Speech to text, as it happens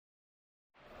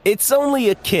It's only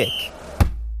a kick,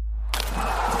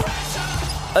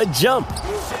 a jump,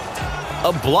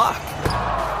 a block.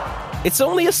 It's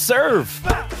only a serve.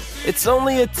 It's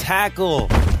only a tackle,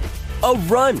 a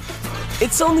run.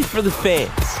 It's only for the fans.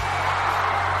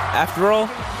 After all,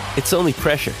 it's only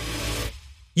pressure.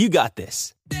 You got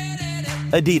this.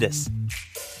 Adidas.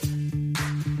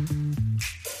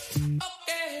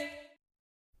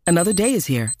 Another day is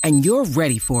here, and you're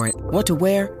ready for it. What to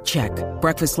wear? Check.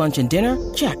 Breakfast, lunch, and dinner?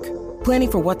 Check.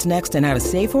 Planning for what's next and how to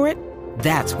save for it?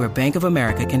 That's where Bank of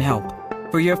America can help.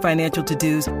 For your financial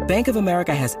to-dos, Bank of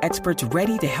America has experts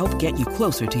ready to help get you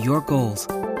closer to your goals.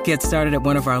 Get started at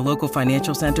one of our local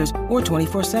financial centers or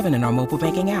 24/7 in our mobile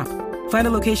banking app. Find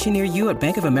a location near you at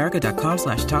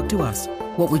bankofamerica.com/talktous.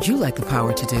 What would you like the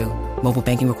power to do? Mobile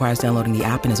banking requires downloading the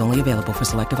app and is only available for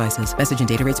select devices. Message and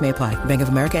data rates may apply. Bank of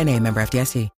America N.A., member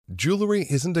FDIC. Jewelry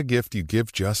isn't a gift you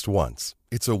give just once.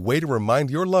 It's a way to remind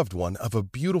your loved one of a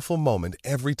beautiful moment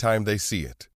every time they see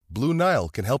it. Blue Nile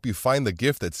can help you find the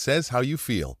gift that says how you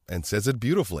feel and says it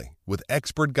beautifully, with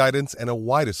expert guidance and a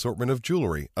wide assortment of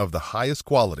jewelry of the highest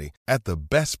quality at the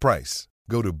best price.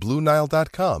 Go to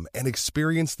BlueNile.com and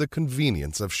experience the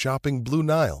convenience of shopping Blue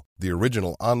Nile, the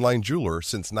original online jeweler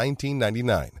since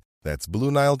 1999. That's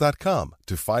BlueNile.com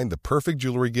to find the perfect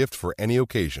jewelry gift for any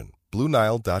occasion.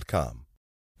 BlueNile.com.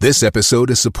 This episode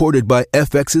is supported by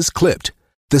FX's Clipped,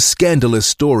 the scandalous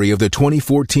story of the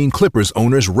 2014 Clippers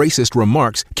owner's racist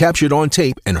remarks captured on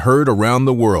tape and heard around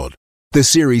the world. The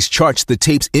series charts the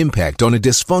tape's impact on a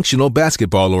dysfunctional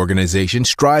basketball organization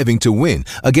striving to win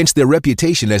against their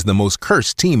reputation as the most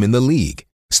cursed team in the league.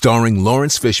 Starring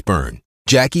Lawrence Fishburne,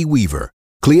 Jackie Weaver,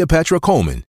 Cleopatra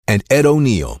Coleman, and Ed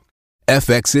O'Neill.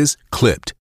 FX's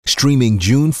Clipped, streaming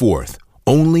June 4th,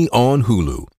 only on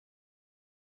Hulu.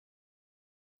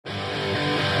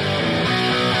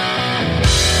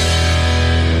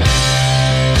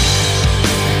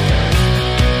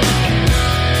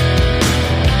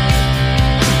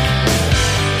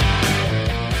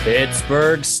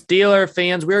 Pittsburgh Steelers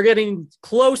fans, we're getting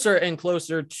closer and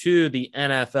closer to the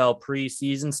NFL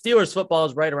preseason. Steelers football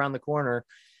is right around the corner,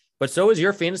 but so is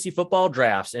your fantasy football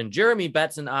drafts. And Jeremy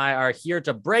Betts and I are here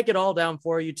to break it all down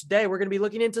for you. Today, we're going to be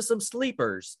looking into some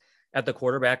sleepers at the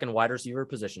quarterback and wide receiver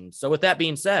positions. So with that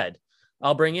being said,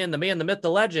 I'll bring in the man, the myth,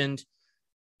 the legend,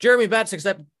 Jeremy Betts,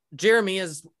 except Jeremy,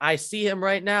 as I see him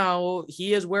right now,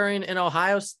 he is wearing an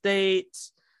Ohio State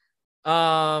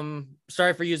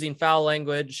sorry for using foul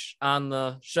language on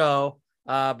the show,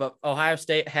 but Ohio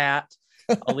State hat.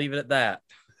 I'll leave it at that.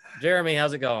 Jeremy,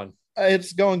 how's it going?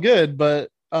 It's going good,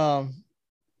 but I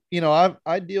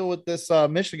deal with this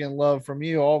Michigan love from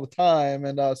you all the time,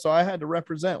 and so I had to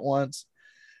represent once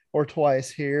or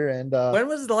twice here. And when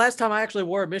was the last time I actually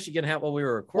wore a Michigan hat while we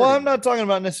were recording? Well, I'm not talking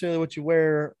about necessarily what you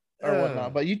wear or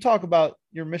whatnot, but you talk about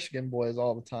your Michigan boys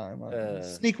all the time.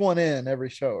 Sneak one in every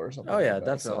show or something. Oh yeah, like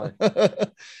definitely.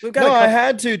 So. I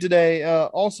had to today.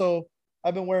 Also,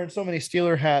 I've been wearing so many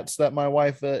Steeler hats that my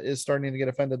wife is starting to get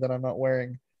offended that I'm not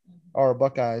wearing our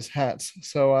Buckeyes hats.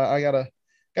 So I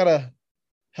gotta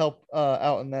help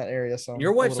out in that area. So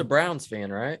your wife's a Browns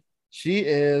fan, right? She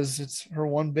is. It's her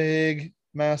one big,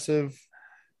 massive,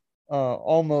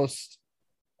 almost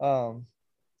a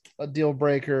deal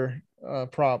breaker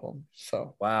problem.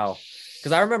 So wow,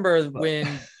 because I remember when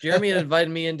Jeremy had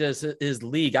invited me into his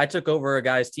league, I took over a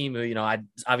guy's team who, I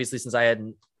obviously, since I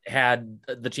hadn't had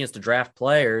the chance to draft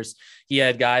players, he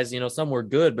had guys, some were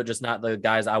good, but just not the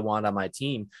guys I want on my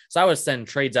team. So I was sending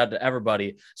trades out to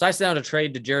everybody. So I sent out a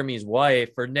trade to Jeremy's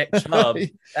wife for Nick Chubb.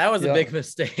 That was a big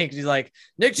mistake. She's like,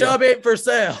 Nick Chubb ain't for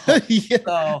sale.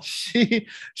 So.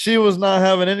 She was not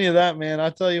having any of that, man. I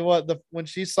tell you what, when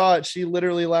she saw it, she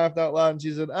literally laughed out loud and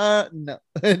she said, no.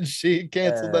 And she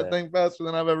canceled that thing faster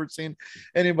than I've ever seen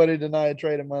anybody deny a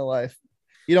trade in my life.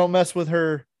 You don't mess with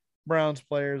her Browns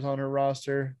players on her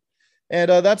roster, and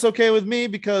that's okay with me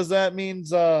because that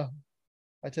means I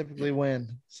typically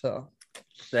win. So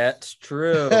that's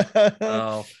true.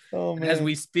 Man. As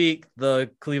we speak,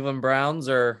 the Cleveland Browns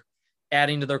are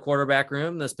adding to their quarterback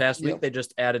room. This past week, they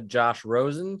just added Josh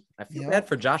Rosen. I feel bad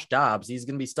for Josh Dobbs. He's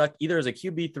going to be stuck either as a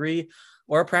QB3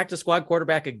 or a practice squad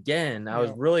quarterback again. I was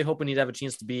really hoping he'd have a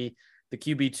chance to be the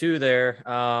QB2 there,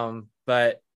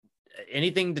 but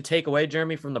anything to take away,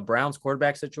 Jeremy, from the Browns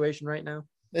quarterback situation right now?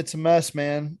 It's a mess,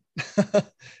 man.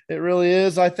 It really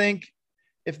is. I think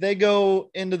if they go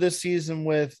into this season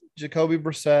with Jacoby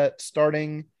Brissett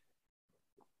starting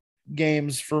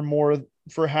games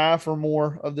for half or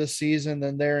more of this season,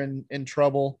 then they're in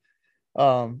trouble.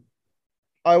 I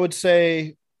would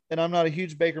say, and I'm not a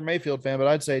huge Baker Mayfield fan, but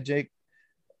I'd say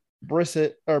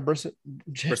Brissett.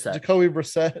 Jacoby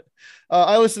Brissett.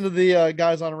 I listen to the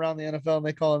guys on Around the NFL, and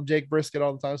they call him Jake Brisket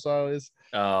all the time. So I always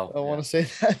want to say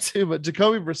that too. But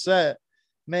Jacoby Brissett,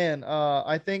 man,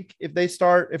 I think if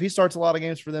he starts a lot of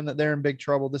games for them, that they're in big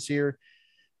trouble this year.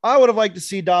 I would have liked to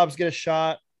see Dobbs get a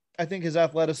shot. I think his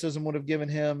athleticism would have given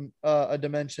him a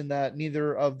dimension that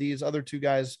neither of these other two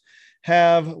guys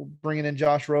have, bringing in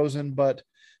Josh Rosen. But,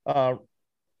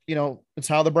 it's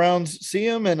how the Browns see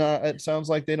him. And it sounds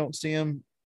like they don't see him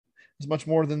as much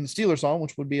more than the Steelers saw him,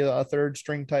 which would be a third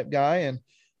string type guy.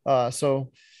 And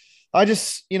so I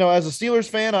just, as a Steelers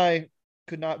fan, I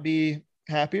could not be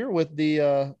happier with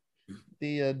the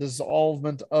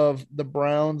dissolvement of the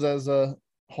Browns as a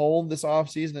whole this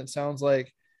offseason. It sounds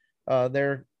like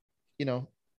they're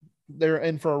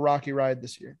in for a rocky ride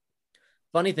this year.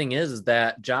 Funny thing is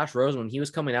that Josh Rosen, when he was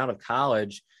coming out of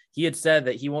college, he had said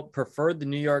that he preferred the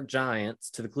New York Giants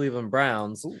to the Cleveland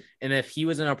Browns. Ooh. And if he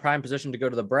was in a prime position to go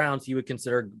to the Browns, he would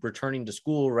consider returning to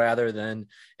school rather than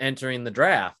entering the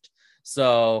draft.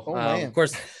 So, of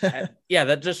course,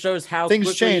 that just shows how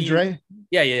things change, right?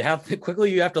 Yeah, how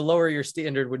quickly you have to lower your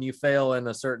standard when you fail in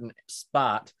a certain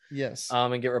spot. Yes.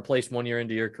 And get replaced 1 year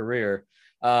into your career.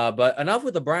 But enough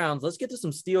with the Browns. Let's get to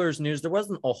some Steelers news. There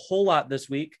wasn't a whole lot this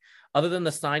week other than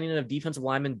the signing of defensive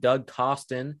lineman Doug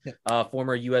Costin,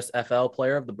 former USFL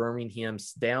player of the Birmingham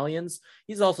Stallions.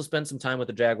 He's also spent some time with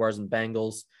the Jaguars and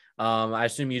Bengals. I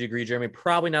assume you'd agree, Jeremy,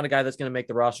 probably not a guy that's going to make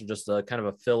the roster, just a kind of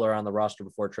a filler on the roster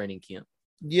before training camp.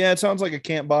 Yeah, it sounds like a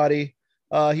camp body.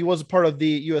 He was a part of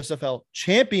the USFL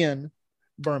champion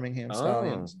Birmingham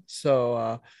Stallions.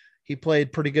 So he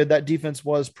played pretty good. That defense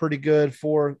was pretty good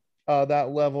for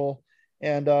that level.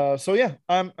 And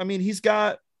he's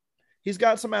got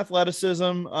some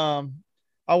athleticism.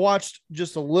 I watched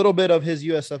just a little bit of his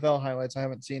USFL highlights. I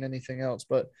haven't seen anything else,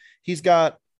 but he's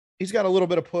got a little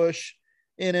bit of push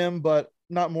in him, but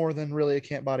not more than really a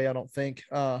camp body, I don't think,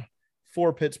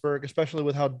 for Pittsburgh, especially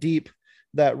with how deep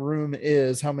that room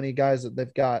is, how many guys that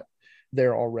they've got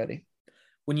there already.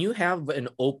 When you have an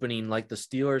opening like the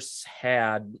Steelers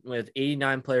had with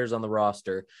 89 players on the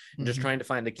roster and just trying to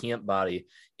find a camp body,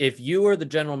 if you are the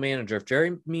general manager, if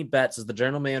Jeremy Betts is the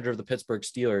general manager of the Pittsburgh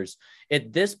Steelers,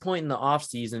 at this point in the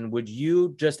offseason, would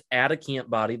you just add a camp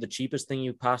body, the cheapest thing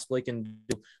you possibly can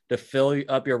do to fill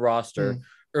up your roster?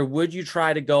 Or would you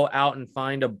try to go out and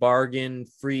find a bargain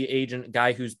free agent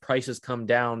guy whose prices come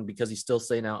down because he's still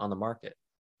staying out on the market?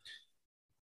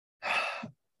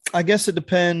 I guess it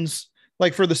depends.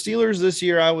 Like for the Steelers this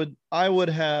year, I would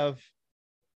have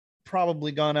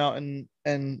probably gone out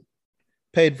and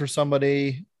paid for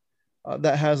somebody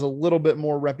that has a little bit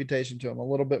more reputation to him, a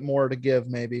little bit more to give,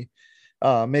 maybe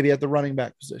at the running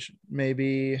back position,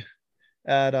 maybe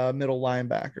at a middle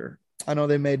linebacker. I know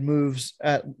they made moves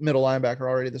at middle linebacker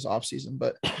already this offseason,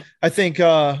 but I think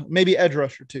maybe edge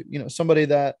rusher too, somebody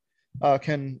that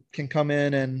can come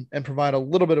in and provide a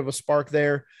little bit of a spark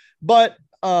there. But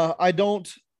I don't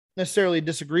necessarily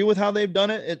disagree with how they've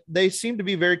done it. They seem to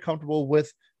be very comfortable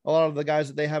with a lot of the guys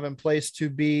that they have in place to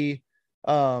be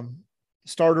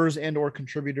starters and or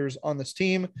contributors on this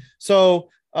team. So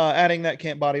adding that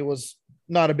camp body was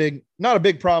not a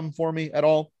big problem for me at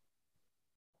all.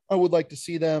 I would like to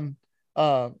see them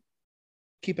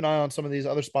keep an eye on some of these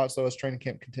other spots though as training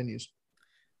camp continues.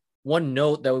 One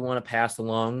note that we want to pass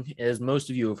along, as most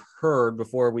of you have heard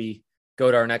before we go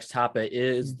to our next topic,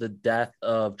 is the death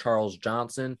of Charles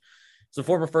Johnson. It's a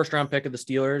former first-round pick of the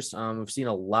Steelers. We've seen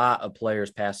a lot of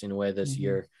players passing away this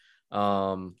year.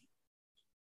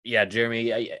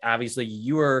 Jeremy, obviously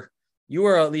you were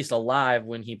at least alive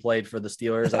when he played for the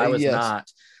Steelers. I was not.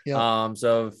 Yeah.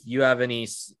 So if you have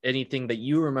anything that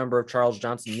you remember of Charles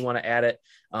Johnson, you want to add it,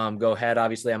 go ahead.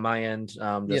 Obviously on my end,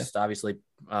 obviously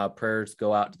prayers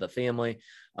go out to the family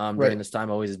during this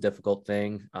time. Always a difficult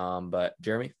thing. But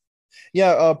Jeremy?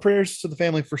 Yeah. Prayers to the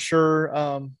family for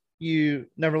sure. You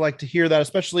never like to hear that,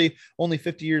 especially only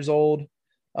 50 years old.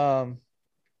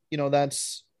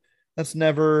 That's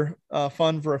never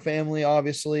fun for a family,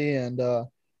 obviously. And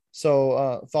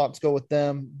so thoughts go with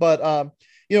them. But,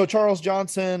 Charles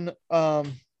Johnson,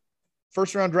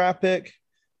 first round draft pick,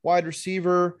 wide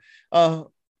receiver.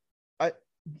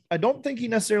 I don't think he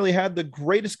necessarily had the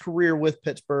greatest career with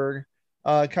Pittsburgh.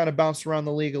 Kind of bounced around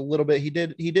the league a little bit. He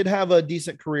did have a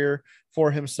decent career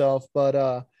for himself,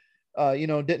 but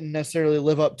didn't necessarily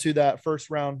live up to that first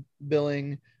round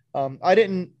billing. I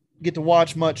didn't get to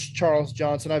watch much Charles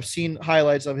Johnson. I've seen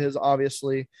highlights of his,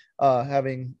 obviously,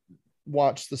 having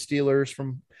watched the Steelers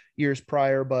from years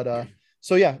prior, but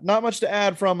not much to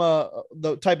add from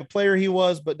the type of player he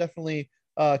was, but definitely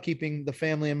keeping the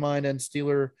family in mind and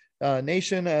Steeler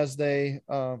Nation as they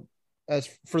as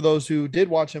for those who did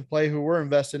watch him play, who were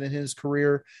invested in his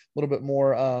career a little bit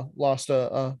more, lost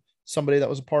somebody that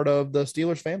was a part of the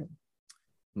Steelers family.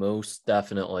 Most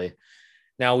definitely.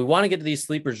 Now we want to get to these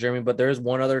sleepers, Jeremy, but there is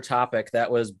one other topic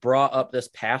that was brought up this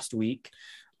past week.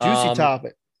 Juicy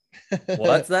topic.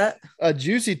 What's that? A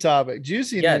juicy topic.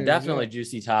 Juicy. Yeah, news. definitely Yeah.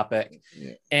 juicy topic.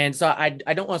 Yeah. And so I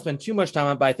don't want to spend too much time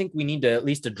on it, but I think we need to at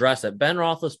least address it. Ben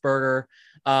Roethlisberger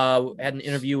had an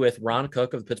interview with Ron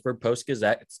Cook of the Pittsburgh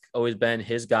Post-Gazette. It's always been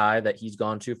his guy that he's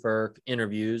gone to for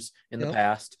interviews in the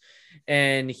past.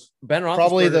 And Ben Roethlisberger,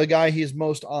 probably the guy he's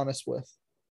most honest with.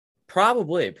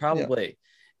 Probably. Yeah.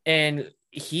 And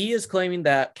he is claiming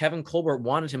that Kevin Colbert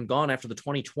wanted him gone after the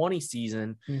 2020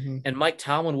 season, and Mike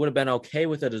Tomlin would have been okay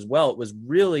with it as well. It was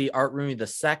really Art Rooney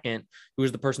II who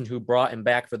was the person who brought him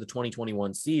back for the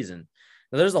 2021 season.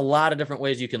 Now, there's a lot of different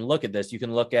ways you can look at this. You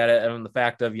can look at it on the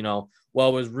fact of,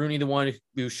 was Rooney the one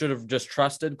who should have just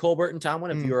trusted Colbert and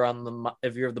Tomlin if you're of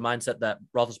the mindset that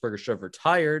Roethlisberger should have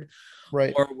retired,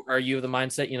 right? Or are you of the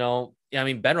mindset,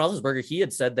 Ben Roethlisberger, he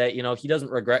had said that, he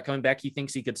doesn't regret coming back. He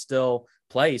thinks he could still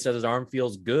play. He said his arm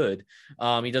feels good.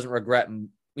 He doesn't regret,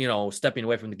 stepping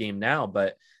away from the game now,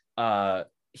 but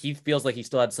he feels like he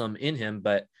still had some in him,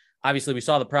 but obviously we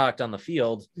saw the product on the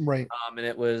field, right? And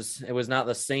it was not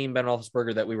the same Ben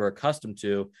Roethlisberger that we were accustomed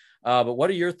to. But what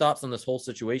are your thoughts on this whole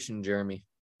situation, Jeremy?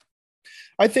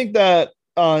 I think that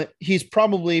he's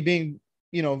probably being,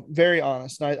 very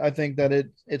honest. I think that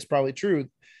it's probably true.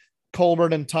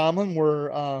 Colbert and Tomlin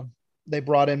were they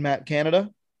brought in Matt Canada.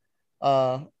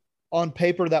 On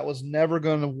paper, that was never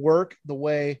going to work the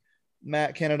way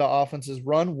Matt Canada offenses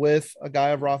run with a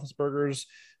guy of Roethlisberger's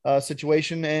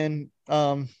situation and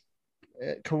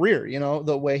career,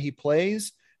 the way he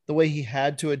plays, the way he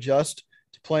had to adjust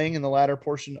to playing in the latter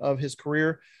portion of his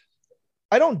career.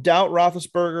 I don't doubt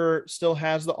Roethlisberger still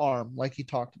has the arm like he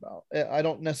talked about. I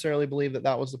don't necessarily believe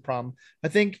that was the problem. I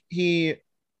think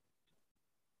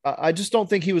I just don't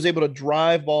think he was able to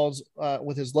drive balls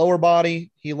with his lower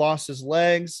body. He lost his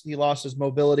legs. He lost his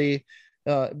mobility,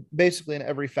 basically in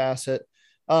every facet.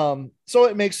 So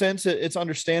it makes sense. It's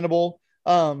understandable.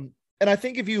 And I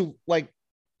think if you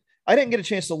I didn't get a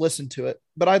chance to listen to it,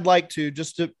 but I'd like to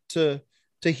just to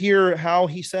hear how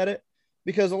he said it,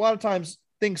 because a lot of times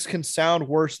things can sound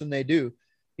worse than they do.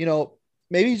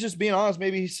 Maybe he's just being honest.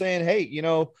 Maybe he's saying, hey,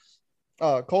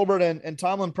 Colbert and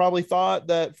Tomlin probably thought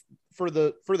that for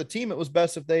the team, it was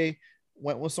best if they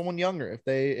went with someone younger,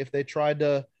 if they tried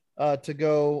to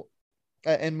go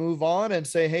and move on and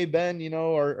say, hey, Ben,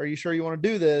 are you sure you want to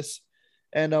do this?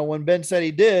 And when Ben said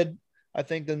he did, I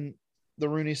think then the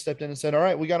Rooney stepped in and said, all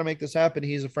right, we got to make this happen.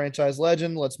 He's a franchise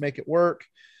legend. Let's make it work.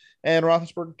 And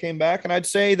Roethlisberger came back. And I'd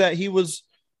say that he was,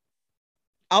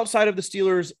 outside of the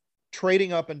Steelers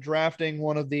trading up and drafting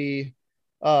one of the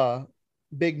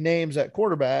big names at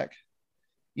quarterback,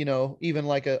 even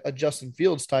like a Justin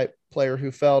Fields type player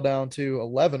who fell down to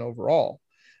 11 overall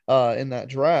in that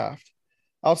draft.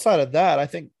 Outside of that, I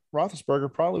think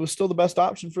Roethlisberger probably was still the best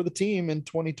option for the team in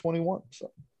 2021.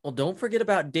 So. Well, don't forget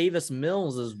about Davis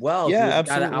Mills as well. Yeah,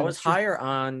 absolutely. I was higher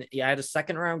on. I had a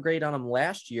second round grade on him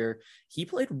last year. He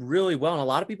played really well, and a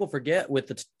lot of people forget with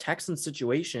the Texans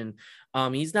situation.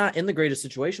 He's not in the greatest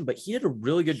situation, but he did a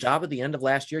really good job at the end of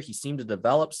last year. He seemed to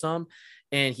develop some,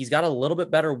 and he's got a little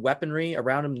bit better weaponry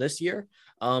around him this year.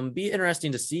 Be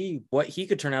interesting to see what he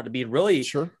could turn out to be. Really,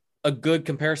 sure. A good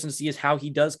comparison to see is how he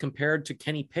does compared to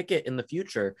Kenny Pickett in the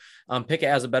future. Pickett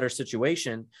has a better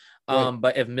situation. Right.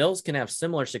 But if Mills can have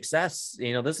similar success,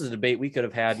 this is a debate we could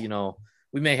have had,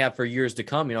 we may have for years to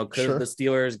come, could Sure. the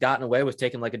Steelers gotten away with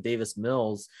taking like a Davis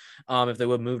Mills if they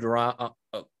would have moved around,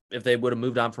 if they would have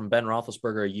moved on from Ben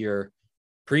Roethlisberger a year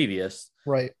previous.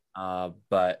 Right.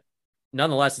 But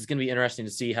nonetheless, it's going to be interesting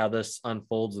to see how this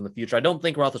unfolds in the future. I don't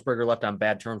think Roethlisberger left on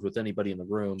bad terms with anybody in the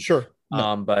room. Sure.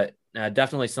 No. But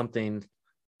definitely something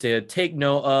to take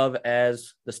note of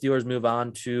as the Steelers move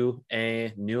on to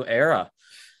a new era.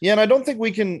 Yeah, and I don't think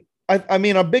we can I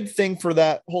mean, a big thing for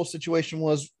that whole situation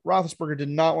was Roethlisberger did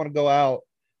not want to go out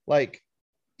like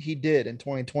he did in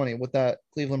 2020 with that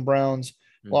Cleveland Browns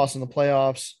loss in the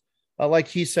playoffs. Like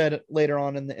he said later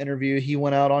on in the interview, he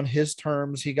went out on his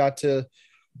terms. He got to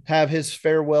have his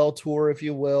farewell tour, if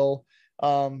you will,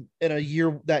 in a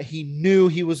year that he knew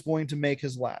he was going to make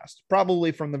his last,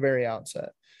 probably from the very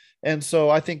outset. And so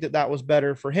I think that was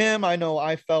better for him. I know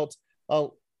I felt a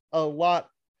lot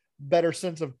better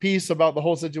sense of peace about the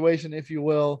whole situation, if you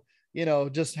will,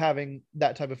 just having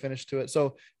that type of finish to it.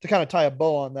 So to kind of tie a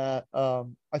bow on that,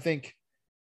 I think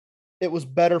it was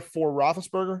better for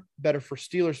Roethlisberger, better for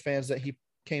Steelers fans that he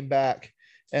came back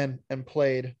and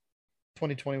played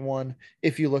 2021,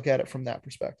 if you look at it from that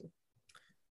perspective.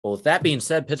 Well, with that being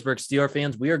said, Pittsburgh Steelers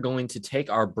fans, we are going to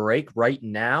take our break right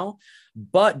now,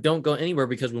 but don't go anywhere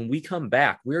because when we come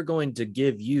back, we're going to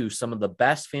give you some of the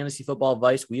best fantasy football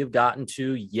advice we have gotten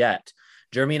to yet.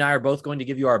 Jeremy and I are both going to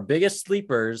give you our biggest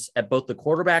sleepers at both the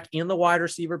quarterback and the wide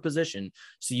receiver position,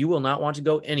 so you will not want to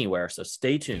go anywhere. So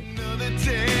stay tuned. Another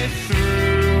day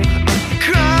through,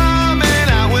 coming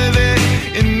out with it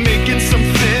and making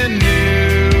something new.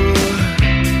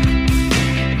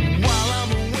 While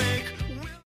I'm awake,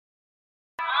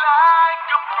 like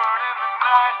a bird in the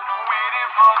night, waiting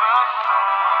for the sun.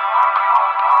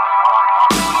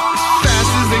 As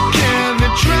fast as they can,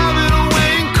 they're driving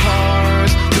away in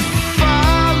cars to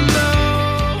follow.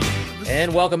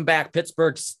 And welcome back,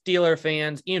 Pittsburgh Steelers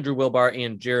fans. Andrew Wilbar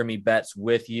and Jeremy Betts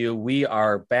with you. We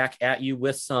are back at you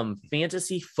with some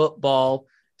fantasy football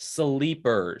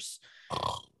sleepers.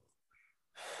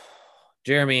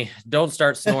 Jeremy, don't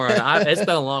start snoring. It's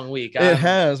been a long week. It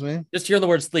has, man. Just hearing the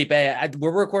word sleep. Hey,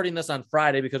 we're recording this on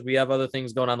Friday because we have other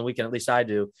things going on the weekend. At least I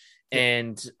do.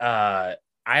 And I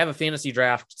have a fantasy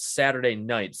draft Saturday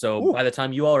night. So by the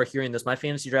time you all are hearing this, my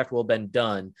fantasy draft will have been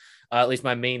done, at least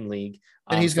my main league.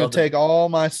 And he's going to take all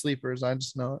my sleepers. I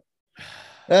just know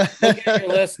it. Look at your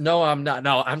list. No, I'm not.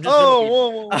 No, I'm just.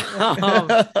 Whoa.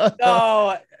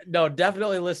 No,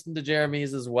 definitely listen to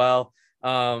Jeremy's as well.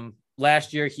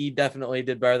 Last year, he definitely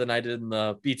did better than I did in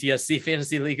the BTSC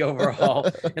Fantasy League overall.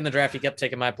 In the draft, he kept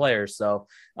taking my players. So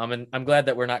and I'm glad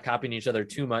that we're not copying each other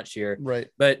too much here. Right.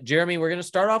 But, Jeremy, we're going to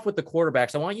start off with the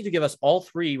quarterbacks. I want you to give us all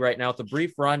three right now with a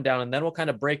brief rundown, and then we'll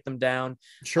kind of break them down.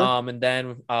 Sure. And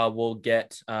then we'll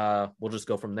just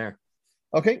go from there.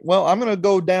 Okay. Well, I'm going to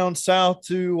go down south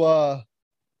to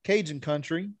Cajun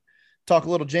country, talk a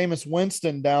little Jameis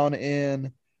Winston down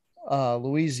in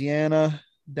Louisiana,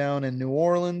 down in New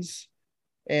Orleans.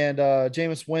 And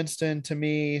Jameis Winston, to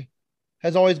me,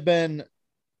 has always been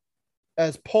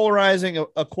as polarizing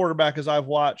a quarterback as I've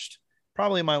watched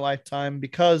probably in my lifetime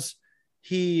because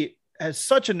he has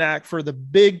such a knack for the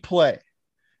big play.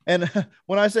 And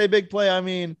when I say big play, I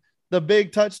mean the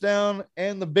big touchdown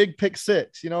and the big pick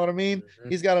six. You know what I mean? Mm-hmm.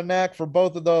 He's got a knack for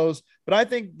both of those. But I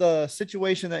think the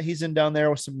situation that he's in down there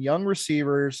with some young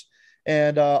receivers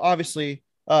and obviously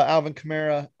Alvin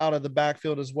Kamara out of the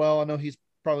backfield as well. I know he's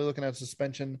probably looking at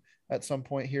suspension at some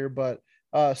point here, but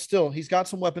still he's got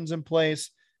some weapons in place.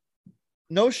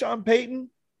 No Sean Payton,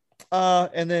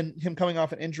 and then him coming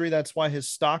off an injury. That's why his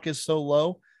stock is so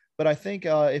low. But I think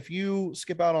if you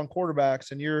skip out on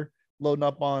quarterbacks and you're loading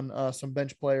up on some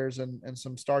bench players and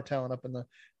some star talent up in the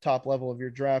top level of your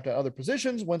draft at other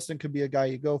positions, Winston could be a guy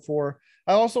you go for.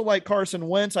 I also like Carson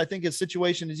Wentz. I think his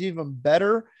situation is even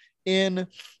better in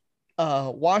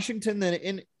Washington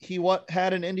than he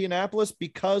had in Indianapolis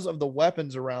because of the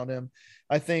weapons around him.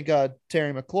 I think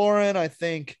Terry McLaurin, I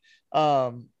think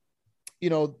the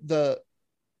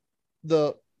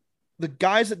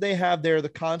guys that they have there, the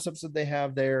concepts that they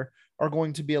have there are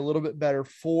going to be a little bit better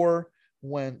for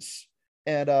Wentz.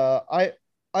 And I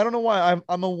don't know why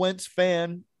I'm a Wentz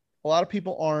fan. A lot of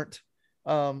people aren't.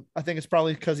 I think it's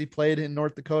probably because he played in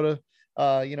North Dakota.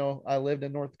 I lived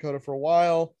in North Dakota for a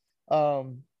while.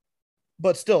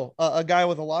 But still, a guy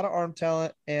with a lot of arm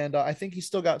talent, and I think he's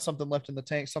still got something left in the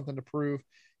tank, something to prove.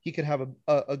 He could have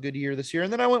a good year this year.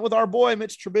 And then I went with our boy,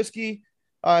 Mitch Trubisky.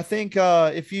 I think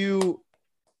if you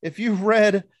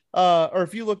read or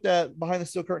if you looked at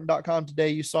BehindTheSteelCurtain.com today,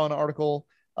 you saw an article,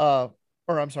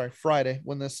 Friday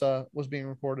when this was being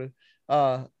recorded.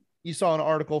 You saw an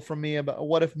article from me about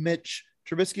what if Mitch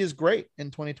Trubisky is great in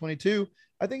 2022.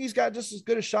 I think he's got just as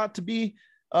good a shot to be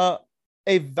a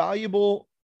valuable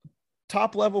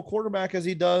top level quarterback as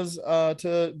he does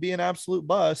to be an absolute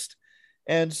bust.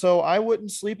 And so I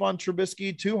wouldn't sleep on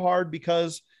Trubisky too hard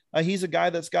because he's a guy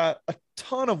that's got a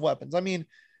ton of weapons. I mean,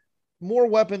 more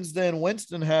weapons than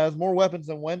Winston has, more weapons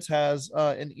than Wentz has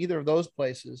in either of those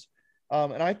places.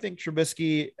 And I think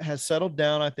Trubisky has settled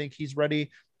down. I think he's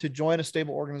ready to join a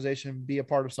stable organization and be a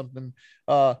part of something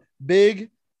big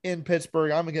in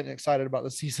Pittsburgh. I'm getting excited about the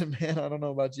season, man. I don't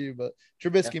know about you, but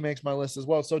Trubisky makes my list as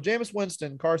well. So Jameis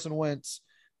Winston, Carson Wentz,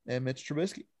 and Mitch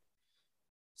Trubisky.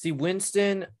 See,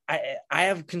 Winston, I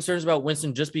have concerns about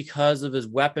Winston just because of his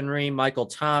weaponry. Michael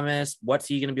Thomas, what's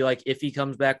he going to be like if he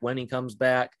comes back, when he comes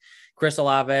back? Chris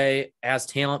Olave has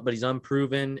talent, but he's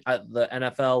unproven at the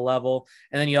NFL level.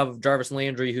 And then you have Jarvis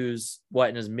Landry, who's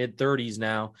in his mid-30s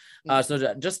now.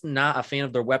 So just not a fan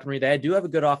of their weaponry. They do have a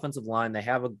good offensive line. They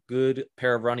have a good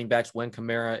pair of running backs when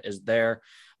Kamara is there.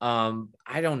 I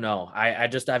don't know.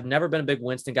 I've never been a big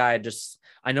Winston guy.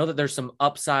 I know that there's some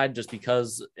upside just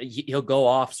because he'll go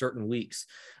off certain weeks.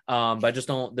 But I just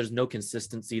don't, there's no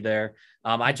consistency there.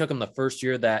 I took him the first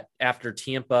year that after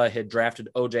Tampa had drafted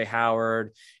OJ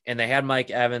Howard and they had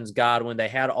Mike Evans, Godwin, they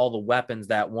had all the weapons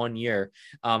that one year.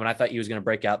 And I thought he was going to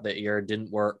break out that year. It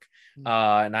didn't work.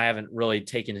 And I haven't really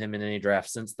taken him in any draft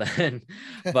since then,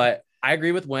 but I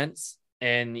agree with Wentz.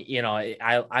 And, you know,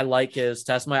 I like his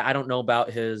testimony. I don't know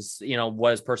about his, you know,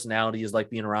 what his personality is like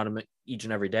being around him each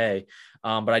and every day.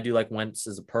 But I do like Wentz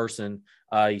as a person.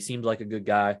 He seems like a good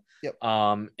guy. Yep.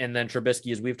 And then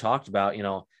Trubisky, as we've talked about, you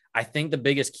know, I think the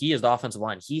biggest key is the offensive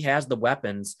line. He has the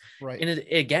weapons. Right. And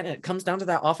it comes down to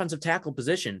that offensive tackle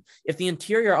position. If the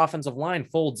interior offensive line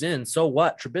folds in, so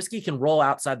what? Trubisky can roll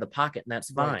outside the pocket and that's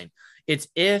fine. Right. It's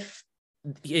if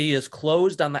he is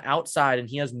closed on the outside and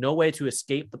he has no way to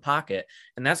escape the pocket.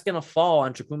 And that's going to fall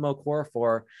on Chukwuma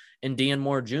Okorafor and Dan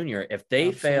Moore Jr. If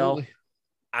they fail,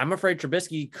 I'm afraid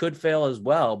Trubisky could fail as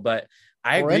well, but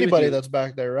I agree anybody with you. That's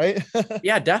back there, right?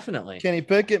 Yeah, definitely. Kenny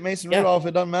Pickett, Mason Rudolph,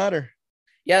 it doesn't matter.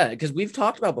 Yeah, because we've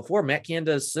talked about before, Matt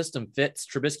Canada's system fits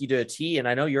Trubisky to a T. And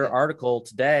I know your article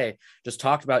today just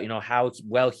talked about, you know, how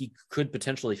well he could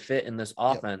potentially fit in this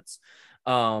offense.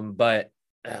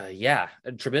 Yeah,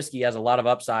 Trubisky has a lot of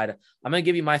upside. I'm going to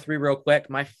give you my three real quick.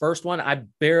 My first one, I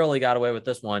barely got away with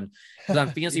this one because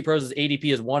on Fantasy Pros' ADP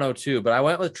is 102, but I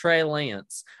went with Trey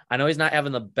Lance. I know he's not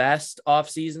having the best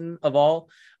offseason of all,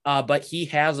 but he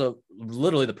has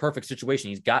literally the perfect situation.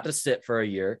 He's got to sit for a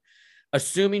year.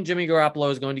 Assuming Jimmy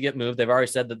Garoppolo is going to get moved, they've already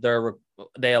said that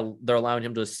they're allowing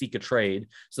him to seek a trade.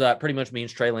 So that pretty much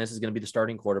means Trey Lance is going to be the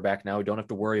starting quarterback now. We don't have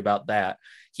to worry about that.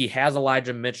 He has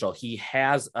Elijah Mitchell. He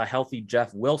has a healthy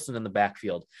Jeff Wilson in the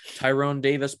backfield. Tyrone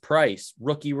Davis-Price,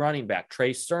 rookie running back.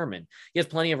 Trey Sermon. He has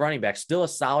plenty of running backs. Still a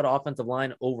solid offensive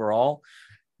line overall.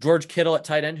 George Kittle at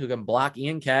tight end who can block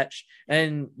and catch.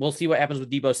 And we'll see what happens with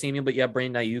Deebo Samuel, but you have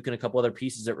Brandon Ayuk and a couple other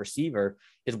pieces at receiver.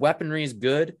 His weaponry is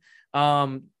good.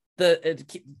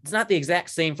 It's not the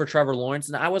exact same for Trevor Lawrence,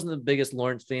 and I wasn't the biggest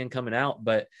Lawrence fan coming out,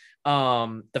 but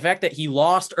the fact that he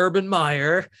lost Urban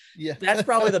Meyer, that's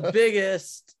probably the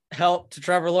biggest help to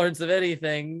Trevor Lawrence of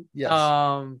anything. Yes.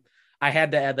 I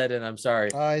had to add that in. I'm sorry.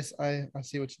 I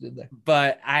see what you did there.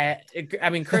 But I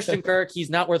mean, Christian Kirk, he's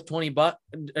not worth $20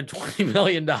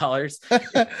 million.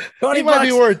 He might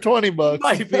be worth $20.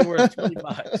 Might be worth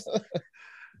 $20.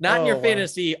 Not in your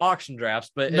fantasy auction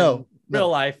drafts, but in real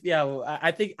life. Yeah.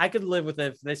 I think I could live with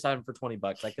it if they signed him for $20.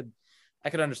 I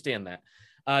could understand that.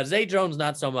 Zay Jones,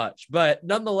 not so much, but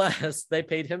nonetheless, they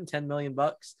paid him $10 million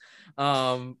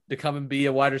to come and be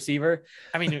a wide receiver.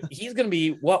 I mean, he's going to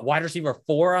be wide receiver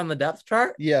 4 on the depth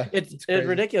chart. Yeah. It's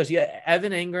ridiculous. Yeah.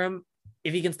 Evan Ingram,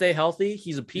 if he can stay healthy,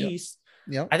 he's a piece.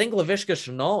 Yeah. I think Laviska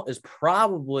Shenault is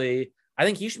probably, I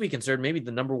think he should be considered maybe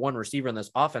the number 1 receiver in this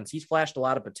offense. He's flashed a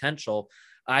lot of potential.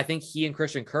 I think he and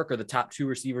Christian Kirk are the top 2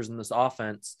 receivers in this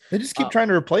offense. They just keep trying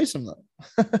to replace him, though.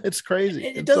 It's crazy.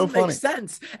 It doesn't make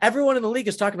sense. Everyone in the league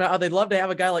is talking about how they'd love to have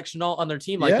a guy like Shenault on their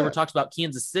team. Like there were talks about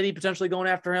Kansas City potentially going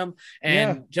after him.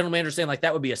 And general manager saying like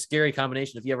that would be a scary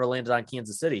combination if he ever landed on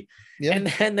Kansas City. Yeah. And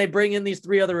then they bring in these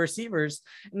 3 other receivers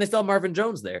and they still have Marvin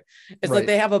Jones there. It's like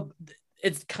they have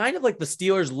it's kind of like the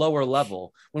Steelers lower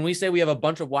level. When we say we have a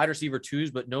bunch of wide receiver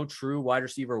 2s, but no true wide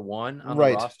receiver 1 on the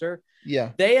roster.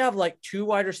 Yeah. They have like 2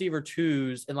 wide receiver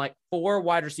 2s and like 4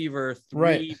 wide receiver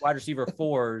 3 wide receiver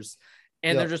 4s.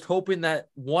 And they're just hoping that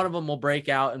one of them will break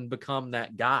out and become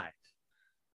that guy.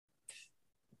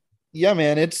 Yeah,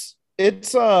 man. It's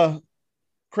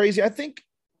crazy. I think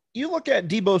you look at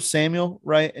Deebo Samuel,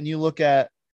 right? And you look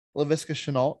at Laviska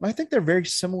Shenault, and I think they're very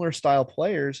similar style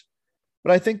players.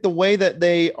 But I think the way that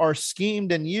they are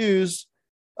schemed and used,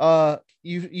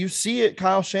 you see it.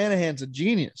 Kyle Shanahan's a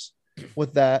genius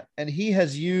with that, and he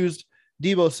has used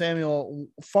Deebo Samuel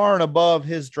far and above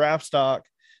his draft stock,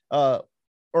 or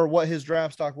what his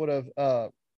draft stock would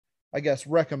have, I guess,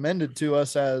 recommended to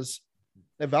us as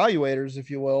evaluators,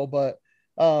 if you will. But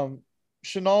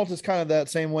Shenault is kind of that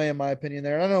same way, in my opinion.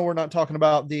 There, and I know we're not talking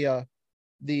about the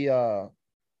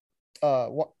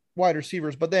wide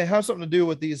receivers, but they have something to do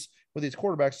with these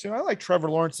quarterbacks too. I like Trevor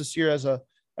Lawrence this year as a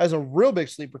real big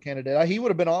sleeper candidate. He would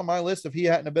have been on my list if he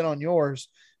hadn't have been on yours.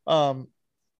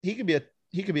 He could be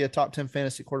a top 10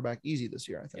 fantasy quarterback easy this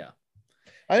year, I think. Yeah.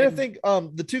 I think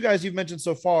the 2 guys you've mentioned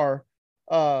so far,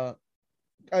 did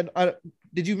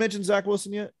you mention Zach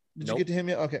Wilson yet? Did you get to him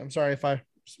yet? Okay. I'm sorry if I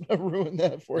ruined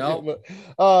that for you,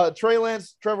 but Trey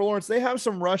Lance, Trevor Lawrence, they have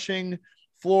some rushing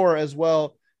floor as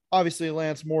well. Obviously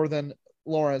Lance more than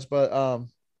Lawrence, but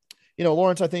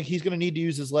Lawrence, I think he's going to need to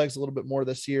use his legs a little bit more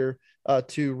this year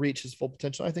to reach his full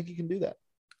potential. I think he can do that.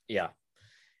 Yeah.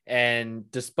 And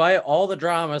despite all the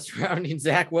drama surrounding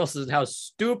Zach Wilson, how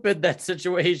stupid that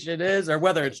situation is, or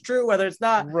whether it's true, whether it's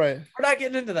not, right. We're not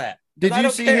getting into that. Did you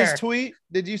see his tweet?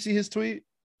 Did you see his tweet?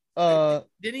 Did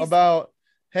he about,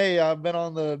 hey, I've been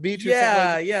on the beach.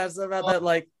 Yeah, yeah. So about that,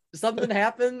 like something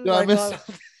happened. Did I miss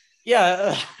something?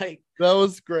 Yeah, like that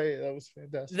was great. That was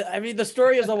fantastic. I mean, the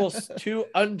story is almost too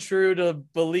untrue to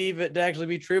believe it to actually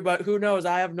be true, but who knows?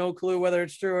 I have no clue whether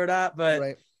it's true or not, but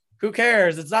right. Who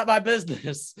cares? It's not my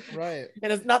business. Right.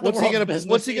 And it's not the business.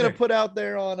 What's he gonna put out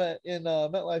there in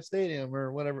MetLife Stadium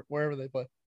or whatever, wherever they play?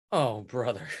 Oh,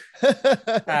 brother.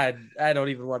 I don't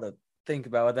even want to think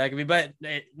about what that could be, but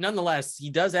nonetheless,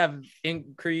 he does have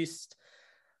increased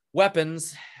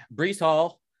weapons. Breece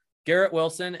Hall, Garrett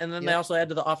Wilson, and then they also add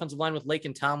to the offensive line with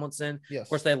Laken Tomlinson. Yes. Of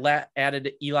course, they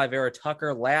added Eli Vera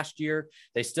Tucker last year.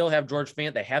 They still have George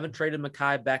Fant. They haven't traded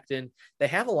Mekhi Becton. They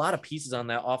have a lot of pieces on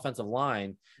that offensive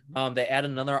line. They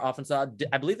added another offensive.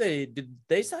 I believe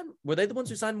they sign. Were they the ones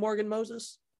who signed Morgan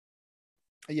Moses?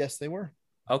 Yes, they were.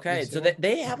 Okay, yes, so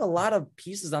they have a lot of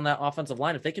pieces on that offensive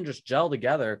line. If they can just gel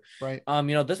together, right?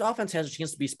 This offense has a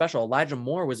chance to be special. Elijah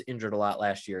Moore was injured a lot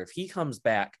last year. If he comes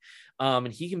back,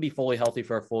 and he can be fully healthy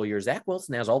for a full year, Zach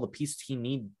Wilson has all the pieces he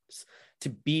needs to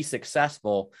be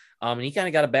successful. And he kind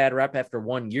of got a bad rep after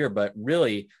 1 year, but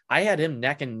really, I had him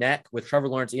neck and neck with Trevor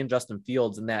Lawrence and Justin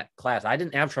Fields in that class. I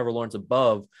didn't have Trevor Lawrence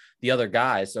above the other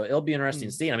guys, so it'll be interesting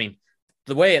to see. I mean,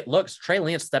 the way it looks, Trey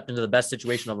Lance stepped into the best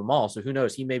situation of them all. So who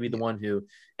knows? He may be the one who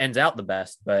ends out the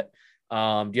best. But do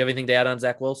you have anything to add on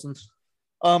Zach Wilson?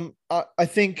 I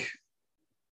think,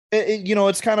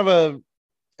 it's kind of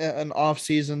an off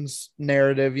season's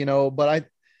narrative, but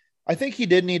I think he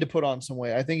did need to put on some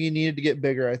weight. I think he needed to get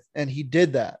bigger. And he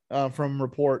did that from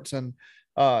reports. And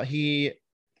he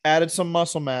added some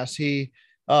muscle mass. He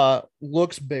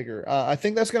looks bigger. I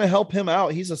think that's going to help him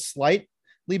out. He's a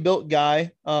slightly built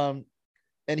guy.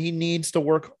 And he needs to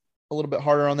work a little bit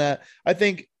harder on that. I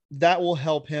think that will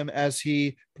help him as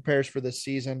he prepares for this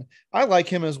season. I like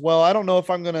him as well. I don't know if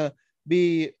I'm going to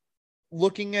be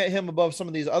looking at him above some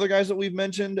of these other guys that we've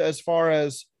mentioned as far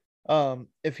as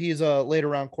if he's a later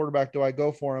round quarterback, do I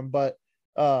go for him? But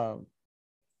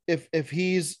if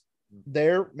he's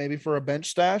there, maybe for a bench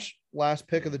stash, last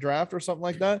pick of the draft or something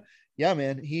like that. Yeah,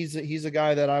 man, he's a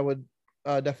guy that I would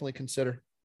definitely consider.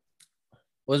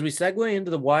 Well, as we segue into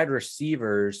the wide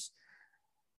receivers,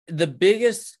 the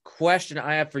biggest question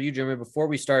I have for you, Jeremy, before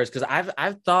we start is because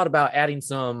I've thought about adding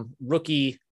some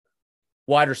rookie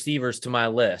wide receivers to my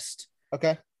list.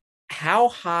 Okay. How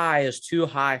high is too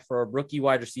high for a rookie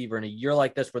wide receiver in a year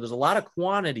like this, where there's a lot of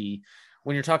quantity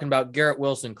when you're talking about Garrett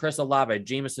Wilson, Chris Olave,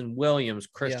 Jameson Williams,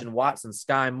 Christian Watson,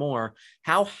 Sky Moore?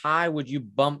 How high would you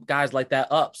bump guys like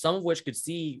that up? Some of which could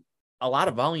see a lot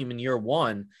of volume in year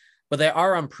one, but they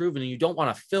are unproven, and you don't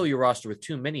want to fill your roster with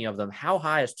too many of them. How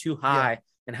high is too high,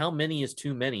 and how many is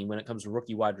too many when it comes to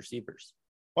rookie wide receivers?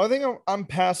 Well, I think I'm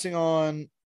passing on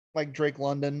like Drake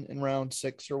London in round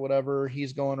 6 or whatever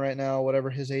he's going right now, whatever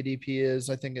his ADP is.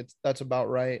 I think that's about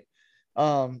right.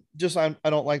 I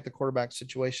don't like the quarterback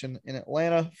situation in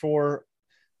Atlanta for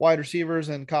wide receivers,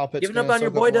 and Kyle Pitts. Giving up on your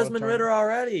boy Desmond Ridder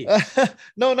already.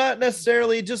 No, not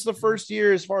necessarily, just the first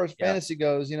year as far as fantasy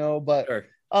goes, but sure.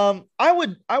 I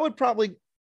would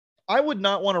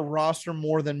not want to roster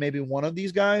more than maybe one of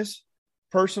these guys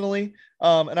personally.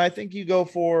 And I think you go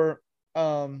for,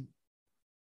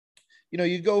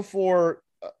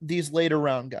 these later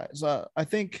round guys. I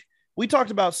think we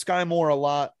talked about Sky Moore a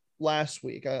lot last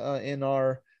week in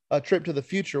our trip to the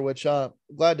future, which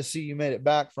glad to see you made it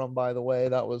back from, by the way.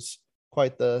 That was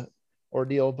quite the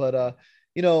ordeal, but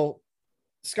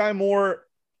Sky Moore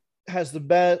has the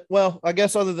best, well, I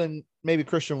guess other than maybe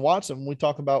Christian Watson, when we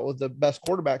talk about with the best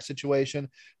quarterback situation,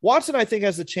 Watson, I think,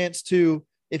 has the chance to,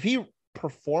 if he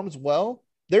performs well,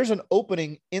 there's an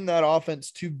opening in that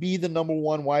offense to be the number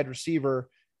one wide receiver.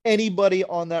 Anybody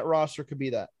on that roster could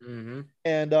be that. Mm-hmm.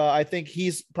 And I think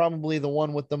he's probably the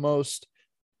one with the most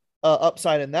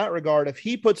upside in that regard. If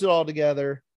he puts it all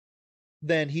together,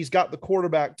 then he's got the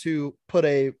quarterback to put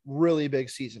a really big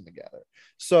season together.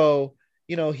 So,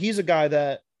 he's a guy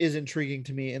that is intriguing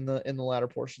to me in the latter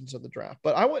portions of the draft,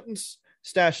 but I wouldn't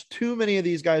stash too many of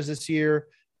these guys this year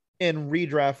in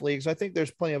redraft leagues. I think there's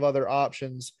plenty of other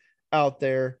options out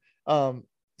there.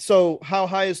 So how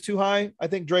high is too high? I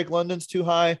think Drake London's too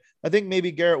high. I think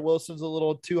maybe Garrett Wilson's a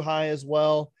little too high as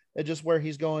well, and just where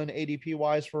he's going ADP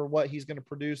wise for what he's going to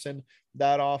produce in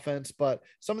that offense. But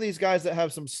some of these guys that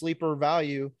have some sleeper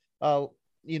value,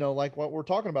 like what we're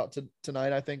talking about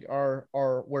tonight, I think are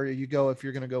where you go if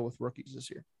you're going to go with rookies this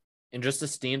year. In just a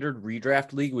standard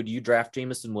redraft league, would you draft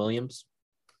Jameson Williams?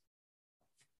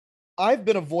 I've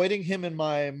been avoiding him in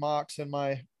my mocks and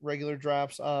my regular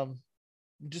drafts,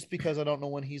 just because I don't know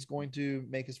when he's going to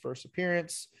make his first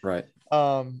appearance. Right.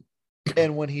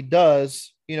 And when he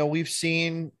does, we've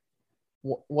seen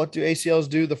what do ACLs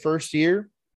do the first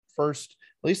year, at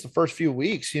least the first few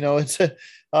weeks. It's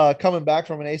coming back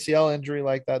from an ACL injury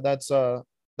like that. That's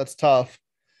tough.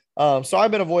 So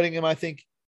I've been avoiding him. I think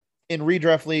in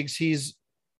redraft leagues, he's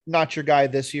not your guy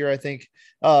this year. I think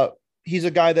he's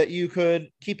a guy that you could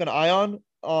keep an eye on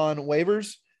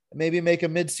waivers, maybe make a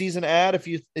mid-season ad if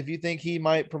you think he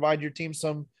might provide your team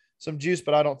some juice,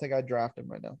 but I don't think I'd draft him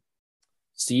right now.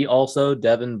 See also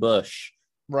Devin Bush.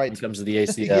 Right. When it comes to the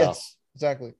ACL. Yes,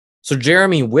 exactly. So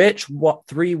Jeremy, which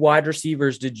 3 wide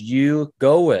receivers did you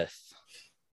go with?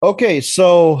 Okay,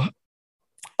 so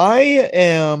I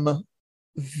am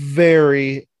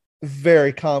very,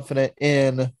 very confident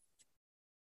in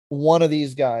one of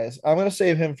these guys. I'm going to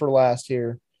save him for last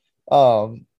here,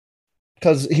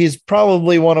 because he's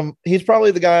probably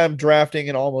the guy I'm drafting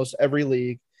in almost every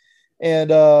league, and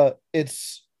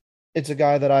it's a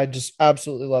guy that I just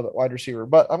absolutely love at wide receiver.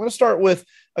 But I'm going to start with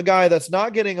a guy that's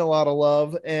not getting a lot of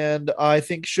love and I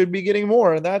think should be getting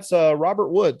more, and that's Robert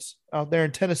Woods out there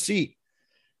in Tennessee,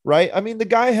 right? I mean, the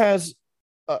guy has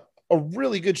a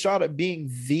really good shot at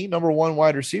being the number 1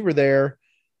 wide receiver there.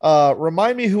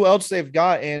 Remind me who else they've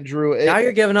got, Andrew. Now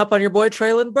you're giving up on your boy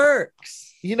Treylon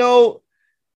Burks.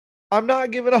 I'm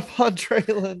not giving up on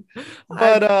Treylon,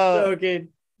 but joking.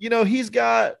 He's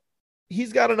got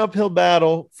an uphill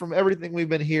battle from everything we've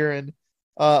been hearing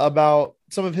about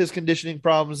some of his conditioning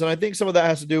problems. And I think some of that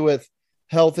has to do with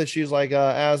health issues like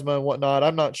asthma and whatnot.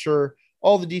 I'm not sure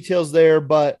all the details there,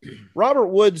 but Robert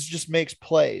Woods just makes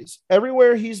plays.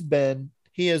 Everywhere he's been,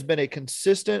 he has been a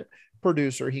consistent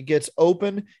producer. He gets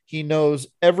open. He knows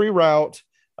every route.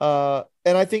 And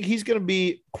I think he's going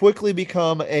to quickly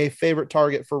become a favorite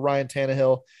target for Ryan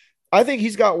Tannehill. I think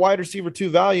he's got wide receiver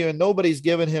 2 value, and nobody's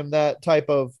given him that type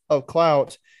of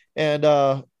clout. And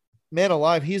man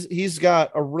alive, he's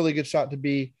got a really good shot to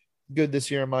be good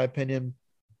this year, in my opinion.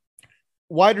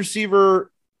 Wide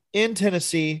receiver in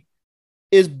Tennessee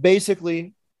is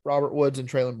basically Robert Woods and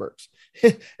Treylon Burks.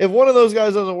 If one of those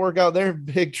guys doesn't work out, they're in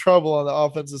big trouble on the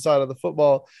offensive side of the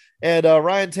football. And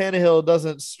Ryan Tannehill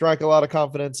doesn't strike a lot of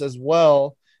confidence as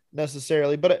well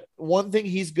necessarily. But one thing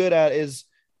he's good at is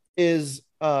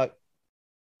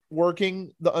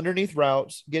working the underneath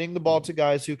routes, getting the ball to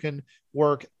guys who can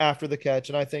work after the catch.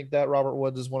 And I think that Robert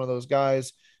Woods is one of those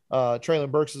guys.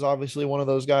 Treylon Burks is obviously one of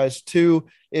those guys too,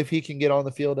 if he can get on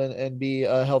the field and be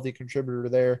a healthy contributor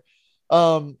there.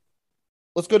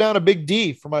 Let's go down to Big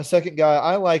D for my second guy.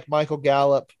 I like Michael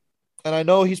Gallup, and I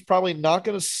know he's probably not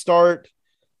going to start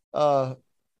the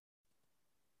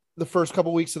first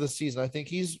couple weeks of the season. I think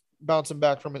he's bouncing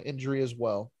back from an injury as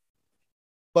well.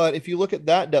 But if you look at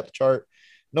that depth chart,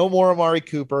 no more Amari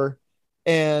Cooper,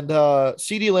 and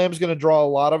CeeDee Lamb's going to draw a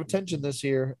lot of attention this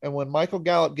year. And when Michael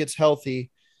Gallup gets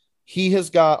healthy, he has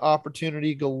got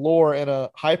opportunity galore in a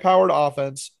high-powered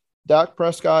offense. Dak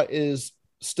Prescott is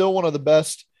still one of the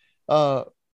best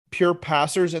pure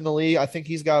passers in the league. I think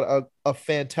he's got a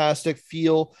fantastic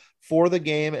feel for the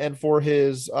game and for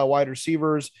his wide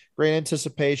receivers, great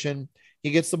anticipation.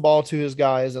 He gets the ball to his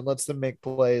guys and lets them make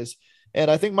plays.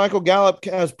 And I think Michael Gallup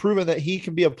has proven that he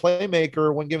can be a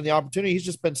playmaker when given the opportunity. He's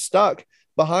just been stuck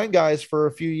behind guys for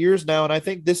a few years now, and I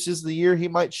think this is the year he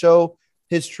might show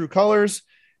his true colors.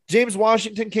 James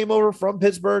Washington came over from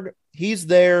Pittsburgh. He's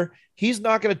there. He's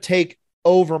not going to take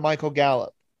over Michael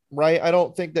Gallup, right? I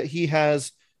don't think that he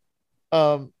has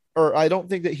I don't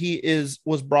think that he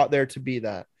was brought there to be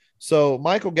that. So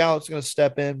Michael Gallup's going to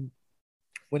step in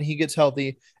when he gets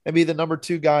healthy and be the number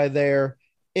 2 guy there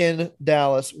in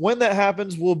Dallas. When that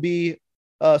happens will be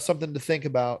something to think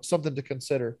about, something to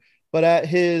consider. But at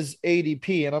his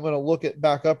ADP, and I'm going to look it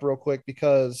back up real quick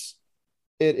because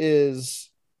it is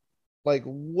like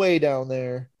way down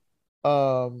there.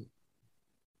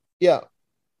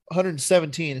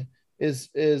 117 is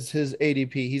his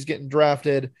ADP. He's getting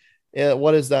drafted.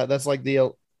 What is that? That's like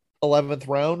the 11th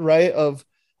round, right? Of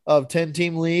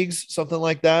 10-team leagues, something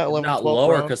like that. 11, not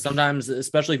lower, because sometimes,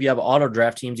 especially if you have auto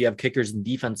draft teams, you have kickers and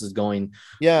defenses going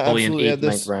absolutely in 8th,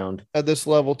 9th round at this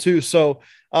level too. So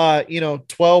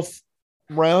 12th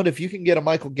round, if you can get a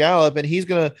Michael Gallup, and he's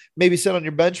going to maybe sit on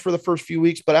your bench for the first few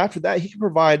weeks, but after that he can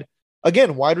provide,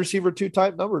 again, wide receiver 2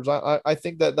 type numbers. I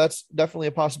think that's definitely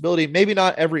a possibility. Maybe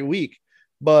not every week,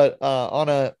 but on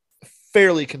a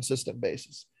fairly consistent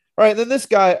basis. All right, then this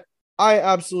guy, I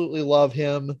absolutely love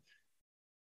him.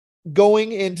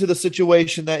 Going into the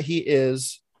situation that he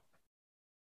is,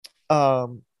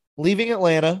 leaving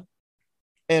Atlanta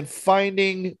and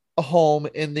finding a home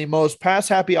in the most pass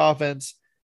happy offense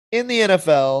in the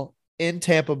NFL in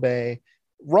Tampa Bay.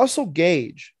 Russell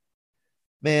Gage,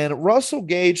 man, Russell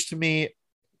Gage to me,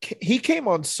 he came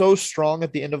on so strong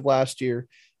at the end of last year.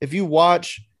 If you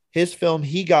watch his film,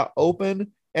 he got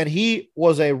open and he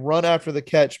was a run after the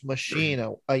catch machine,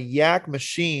 a yak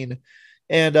machine.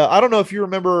 And I don't know if you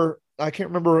remember, I can't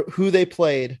remember who they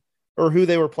played or who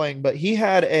they were playing, but he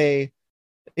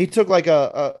took like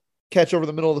a catch over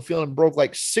the middle of the field and broke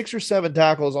like 6 or 7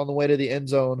 tackles on the way to the end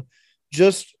zone.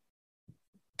 Just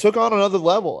took on another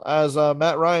level as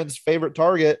Matt Ryan's favorite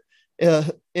target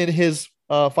in his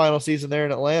final season there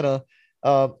in Atlanta.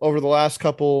 Over the last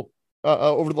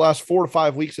 4 to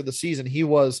 5 weeks of the season, he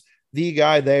was the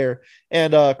guy there.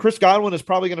 And Chris Godwin is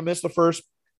probably going to miss the first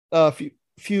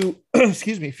few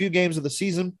games of the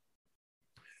season.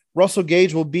 Russell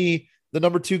Gage will be the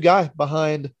number 2 guy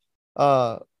behind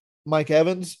Mike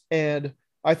Evans, and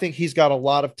I think he's got a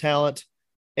lot of talent.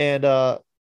 And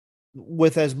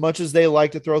with as much as they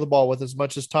like to throw the ball, with as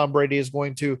much as Tom Brady is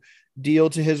going to deal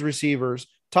to his receivers,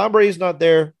 Tom Brady's not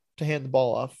there to hand the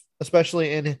ball off,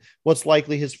 especially in what's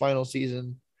likely his final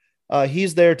season.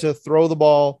 He's there to throw the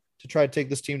ball to try to take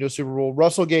this team to a Super Bowl.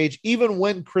 Russell Gage, even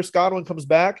when Chris Godwin comes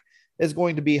back, is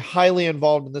going to be highly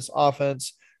involved in this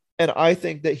offense. And I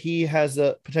think that he has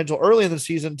the potential early in the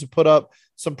season to put up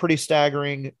some pretty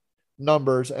staggering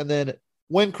numbers. And then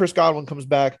when Chris Godwin comes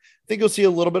back, I think you'll see a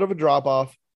little bit of a drop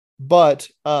off, but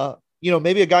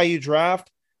maybe a guy you draft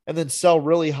and then sell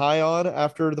really high on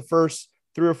after the first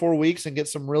 3 or 4 weeks and get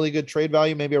some really good trade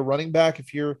value, maybe a running back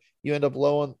if you end up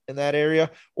low in that area,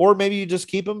 or maybe you just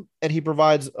keep him and he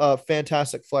provides a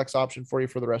fantastic flex option for you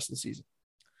for the rest of the season.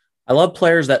 I love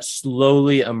players that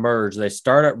slowly emerge. They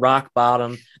start at rock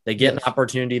bottom. They get an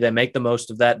opportunity. They make the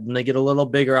most of that. And they get a little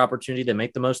bigger opportunity. They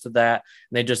make the most of that.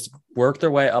 And they just work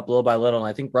their way up little by little. And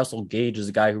I think Russell Gage is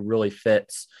a guy who really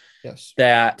fits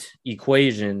that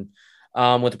equation.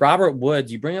 With Robert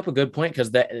Woods, you bring up a good point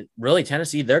because that really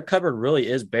Tennessee, their cupboard really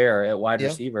is bare at wide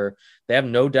receiver. They have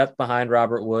no depth behind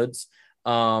Robert Woods.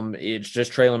 It's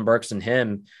just Treylon Burks and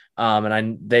him.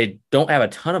 They don't have a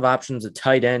ton of options at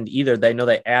tight end either. They know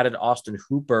they added Austin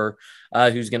Hooper,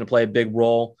 who's going to play a big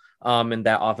role in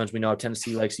that offense. We know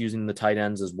Tennessee likes using the tight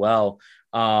ends as well.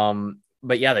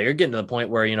 But yeah, they're getting to the point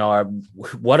where,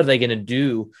 what are they going to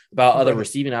do about other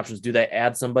receiving options? Do they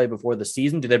add somebody before the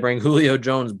season? Do they bring Julio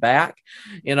Jones back?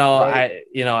 I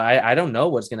don't know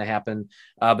what's going to happen,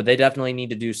 but they definitely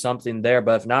need to do something there.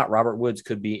 But if not, Robert Woods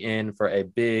could be in for a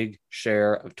big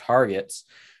share of targets.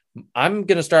 I'm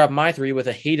going to start off my 3 with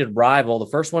a hated rival. The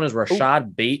first one is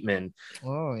Rashad Bateman.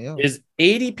 Oh, yeah. His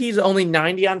ADP is only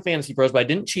 90 on Fantasy Pros, but I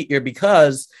didn't cheat here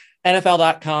because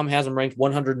NFL.com has him ranked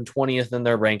 120th in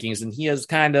their rankings, and he is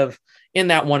kind of in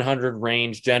that 100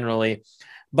 range generally.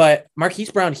 But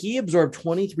Marquise Brown, he absorbed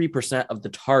 23% of the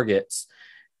targets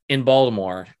in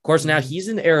Baltimore. Of course, now he's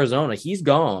in Arizona. He's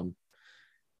gone.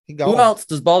 Who else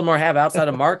does Baltimore have outside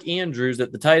of Mark Andrews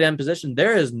at the tight end position?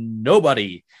 There is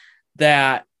nobody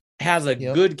that has a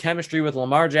good chemistry with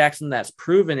Lamar Jackson that's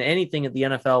proven anything at the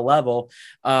NFL level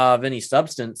of any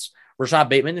substance. Rashad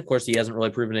Bateman, of course, he hasn't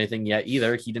really proven anything yet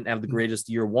either. He didn't have the greatest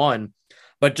year 1,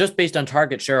 but just based on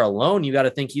target share alone, you got to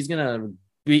think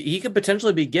he could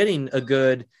potentially be getting a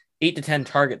good 8 to 10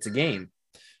 targets a game.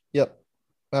 Yep,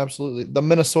 absolutely. The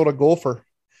Minnesota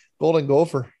Golden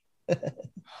Gopher.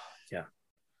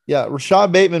 Yeah.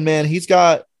 Rashad Bateman, man, he's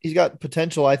got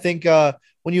potential. I think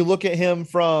when you look at him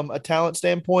from a talent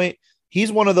standpoint,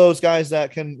 he's one of those guys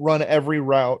that can run every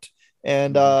route.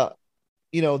 And,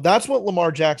 that's what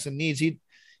Lamar Jackson needs.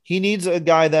 He needs a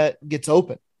guy that gets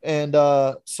open. And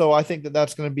so I think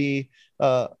that's going to be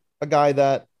a guy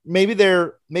that maybe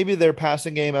their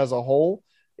passing game as a whole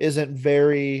isn't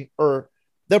or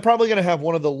they're probably going to have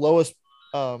one of the lowest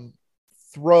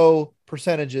throw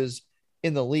percentages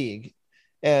in the league.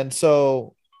 And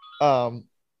so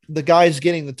the guys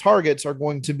getting the targets are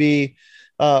going to be,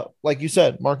 like you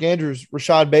said, Mark Andrews,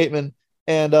 Rashad Bateman,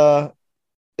 and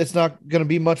it's not going to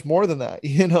be much more than that,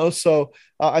 So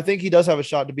I think he does have a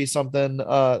shot to be something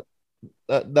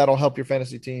that'll help your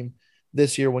fantasy team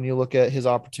this year when you look at his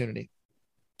opportunity.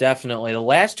 Definitely. The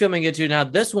last 2 I'm going to get to now,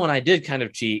 this one I did kind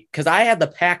of cheat because I had the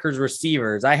Packers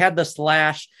receivers. I had the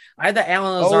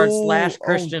Allen Lazard /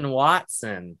 Christian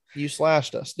Watson. You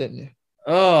slashed us, didn't you?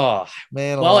 Oh,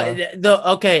 man. Well,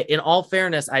 in all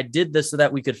fairness, I did this so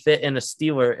that we could fit in a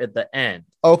Steeler at the end.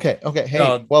 Okay.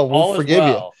 Hey, we'll forgive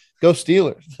you. Go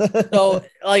Steelers. So,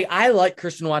 I like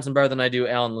Christian Watson better than I do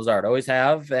Allen Lazard. Always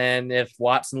have. And if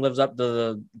Watson lives up to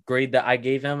the grade that I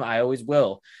gave him, I always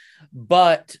will.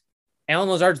 But Allen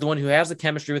Lazard's the one who has the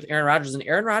chemistry with Aaron Rodgers, and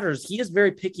Aaron Rodgers, he is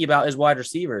very picky about his wide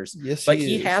receivers. Yes, but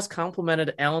he has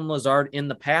complimented Allen Lazard in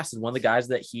the past as one of the guys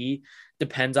that he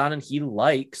depends on and he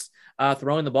likes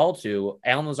throwing the ball to.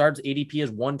 Allen Lazard's ADP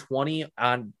is 120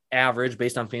 on average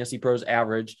based on Fantasy Pros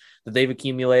average that they've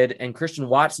accumulated, and Christian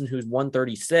Watson, who's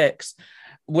 136.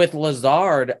 With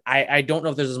Lazard, I don't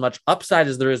know if there's as much upside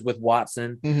as there is with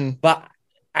Watson, but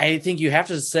I think you have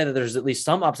to say that there's at least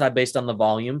some upside based on the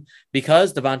volume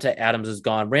because Devontae Adams is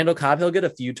gone. Randall Cobb, he'll get a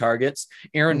few targets.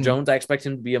 Aaron Jones, I expect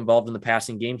him to be involved in the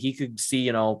passing game. He could see,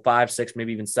 5, 6,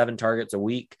 maybe even 7 targets a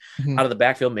week out of the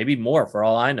backfield, maybe more for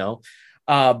all I know.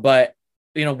 But,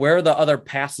 where are the other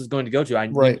passes going to go to?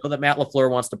 We know that Matt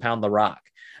LaFleur wants to pound the rock,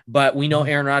 but we know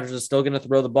Aaron Rodgers is still going to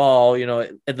throw the ball,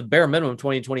 at the bare minimum,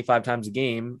 20, 25 times a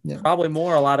game, probably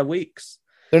more a lot of weeks.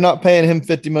 They're not paying him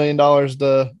 $50 million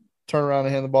to turn around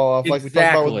and hand the ball off like we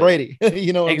talked about with Brady.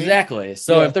 You know what exactly. I mean?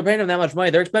 So if they're paying him that much money,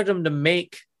 they're expecting him to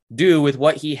make do with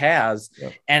what he has.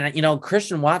 Yep. And,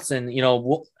 Christian Watson,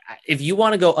 if you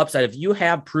want to go upside, if you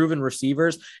have proven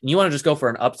receivers and you want to just go for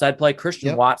an upside play,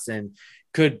 Christian Watson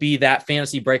could be that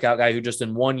fantasy breakout guy who just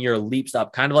in 1 year leaps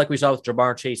up, kind of like we saw with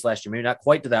Ja'Marr Chase last year, maybe not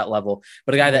quite to that level,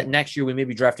 but a guy that next year we may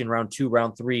be drafting round 2,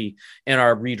 round 3 in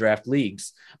our redraft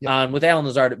leagues. With Allen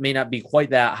Lazard, it may not be quite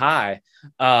that high,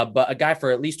 but a guy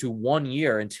for at least 1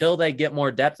 year until they get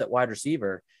more depth at wide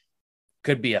receiver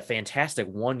could be a fantastic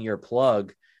 1 year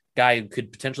plug guy who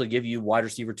could potentially give you wide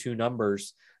receiver 2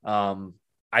 numbers.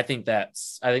 I think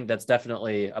that's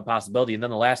definitely a possibility. And then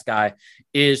the last guy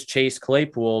is Chase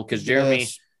Claypool, because Jeremy,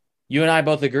 you and I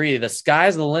both agree the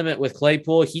sky's the limit with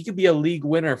Claypool. He could be a league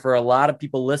winner for a lot of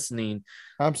people listening.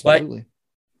 Absolutely. But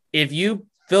if you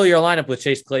fill your lineup with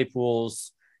Chase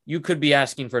Claypools, you could be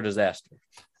asking for disaster.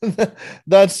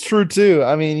 That's true too.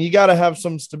 I mean, you got to have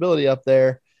some stability up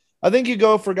there. I think you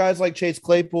go for guys like Chase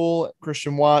Claypool,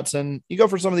 Christian Watson. You go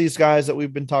for some of these guys that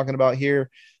we've been talking about here.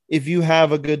 If you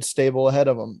have a good stable ahead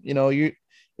of them,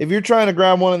 if you're trying to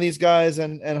grab one of these guys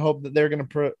and hope that they're going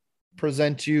to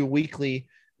present you weekly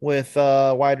with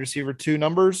wide receiver 2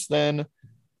 numbers, then,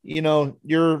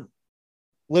 you're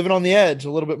living on the edge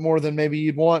a little bit more than maybe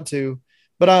you'd want to.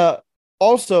 But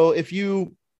also if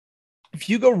you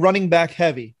go running back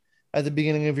heavy at the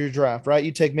beginning of your draft, right,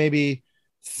 you take maybe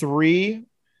 3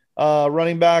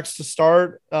 running backs to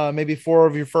start, maybe 4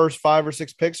 of your first 5 or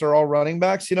 6 picks are all running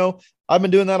backs. I've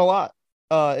been doing that a lot.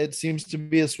 It seems to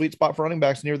be a sweet spot for running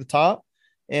backs near the top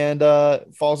and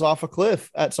falls off a cliff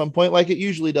at some point, like it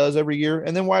usually does every year.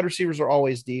 And then wide receivers are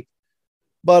always deep.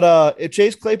 But if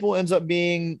Chase Claypool ends up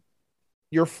being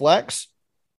your flex,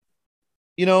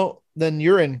 then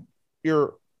you've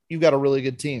got a really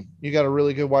good team. You got a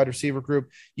really good wide receiver group.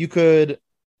 You could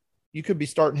be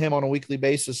starting him on a weekly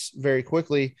basis very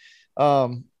quickly.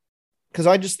 Because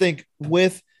I just think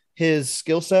with his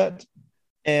skill set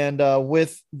and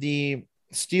with the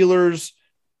Steelers'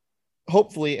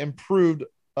 hopefully improved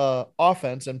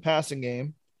offense and passing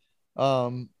game,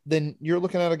 then you're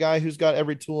looking at a guy who's got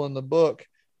every tool in the book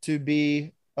to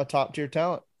be a top-tier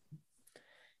talent.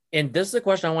 And this is a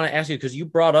question I want to ask you because you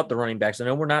brought up the running backs. I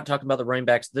know we're not talking about the running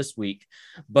backs this week,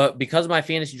 but because of my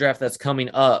fantasy draft that's coming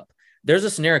up, there's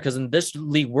a scenario because in this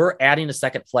league, we're adding a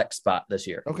second flex spot this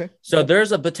year. Okay. So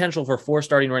there's a potential for 4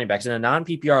 starting running backs in a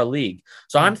non-PPR league.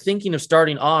 So I'm thinking of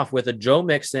starting off with a Joe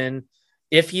Mixon,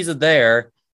 if he's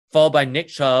there, followed by Nick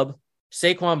Chubb,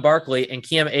 Saquon Barkley, and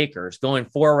Cam Akers going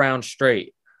 4 rounds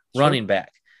straight running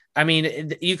back. I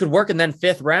mean, you could work in then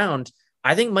 5th round.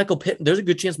 I think Michael Pittman, there's a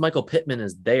good chance Michael Pittman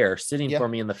is there sitting for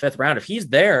me in the 5th round. If he's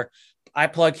there, I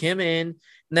plug him in.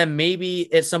 And then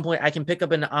maybe at some point I can pick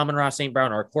up an Amon-Ra St.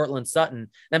 Brown or a Cortland Sutton,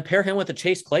 then pair him with a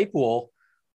Chase Claypool.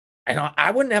 And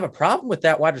I wouldn't have a problem with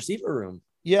that wide receiver room.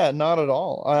 Yeah, not at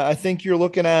all. I think you're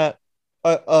looking at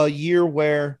a year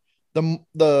where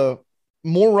the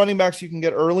more running backs you can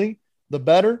get early, the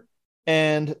better.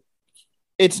 And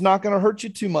it's not going to hurt you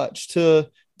too much to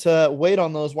wait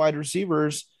on those wide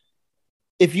receivers.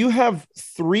 If you have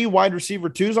 3 wide receiver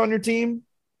 2s on your team,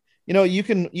 you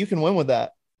can win with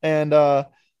that. And,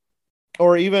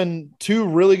 or even 2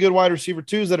 really good wide receiver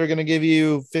 2s that are going to give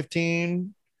you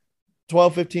 15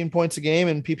 points a game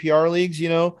in PPR leagues.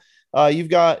 You've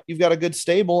got a good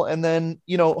stable. And then,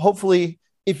 hopefully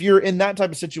if you're in that type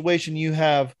of situation, you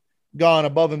have gone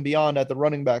above and beyond at the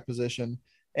running back position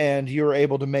and you're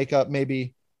able to make up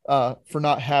maybe for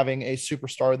not having a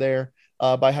superstar there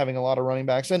by having a lot of running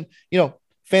backs. And,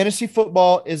 fantasy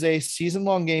football is a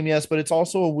season-long game, yes, but it's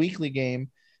also a weekly game.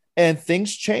 And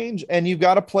things change, and you've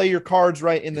got to play your cards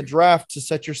right in the draft to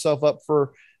set yourself up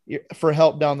for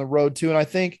help down the road too. And I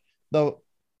think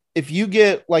if you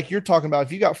get, like you're talking about,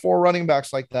 if you got 4 running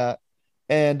backs like that,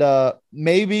 And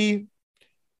maybe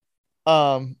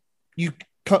you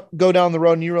go down the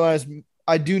road and you realize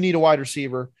I do need a wide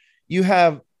receiver. You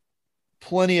have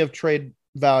plenty of trade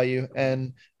value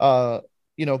and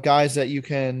guys that you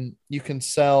can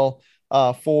sell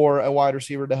for a wide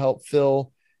receiver to help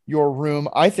fill your room.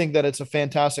 I think that it's a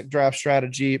fantastic draft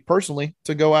strategy personally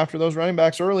to go after those running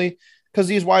backs early because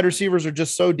these wide receivers are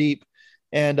just so deep,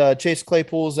 and Chase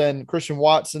Claypool's and Christian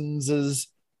Watson's is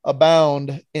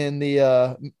abound in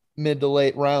the mid to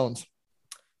late rounds.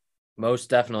 Most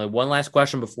definitely. One last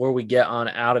question before we get on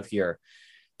out of here.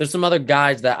 There's some other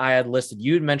guys that I had listed.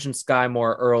 You had mentioned Sky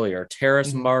Moore earlier,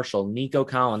 Terrace Marshall, Nico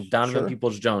Collins, Donovan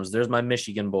Peoples-Jones. There's my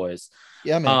Michigan boys.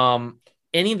 Yeah, man.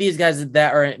 Any of these guys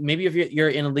that are, maybe if you're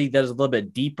in a league that is a little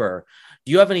bit deeper,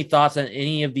 do you have any thoughts on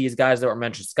any of these guys that were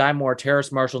mentioned? Sky Moore,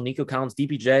 Terrace Marshall, Nico Collins,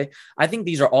 DPJ. I think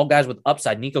these are all guys with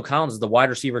upside. Nico Collins is the wide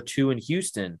receiver 2 in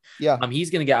Houston. Yeah. He's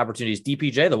going to get opportunities.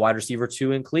 DPJ, the wide receiver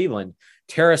 2 in Cleveland.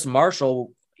 Terrace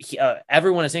Marshall,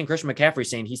 everyone is saying Christian McCaffrey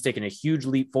saying he's taken a huge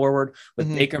leap forward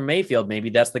with Baker Mayfield. Maybe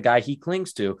that's the guy he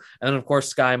clings to. And then, of course,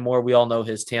 Sky Moore, we all know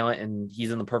his talent, and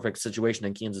he's in the perfect situation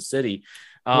in Kansas City.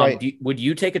 Right. Would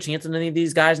you take a chance on any of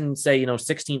these guys and say,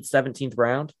 16th, 17th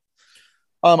round?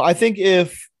 I think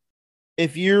if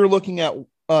you're looking at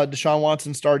Deshaun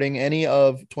Watson starting any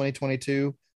of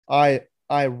 2022, I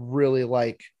really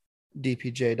like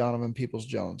DPJ, Donovan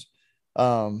Peoples-Jones.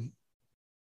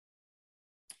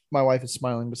 My wife is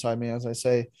smiling beside me as I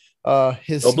say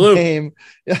his name.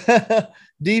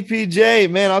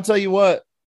 DPJ, man, I'll tell you what,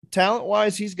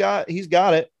 talent-wise, he's got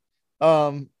it.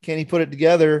 Can he put it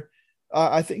together?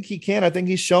 I think he can. I think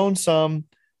he's shown some,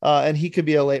 and he could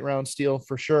be a late-round steal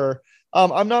for sure.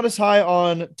 I'm not as high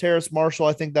on Terrace Marshall.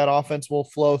 I think that offense will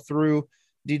flow through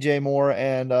DJ Moore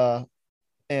and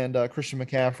Christian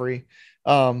McCaffrey.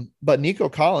 But Nico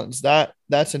Collins,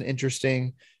 that's an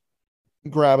interesting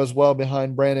grab as well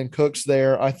behind Brandon Cooks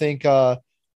there. I think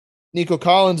Nico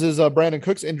Collins is Brandon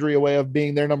Cooks' injury away of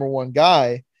being their number one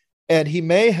guy, and he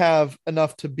may have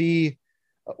enough to be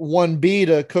 1B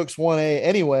to Cooks 1A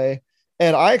anyway.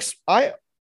 And I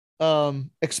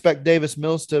expect Davis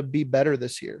Mills to be better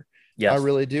this year. Yes. I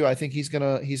really do. I think he's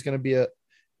gonna be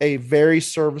a very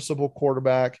serviceable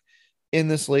quarterback in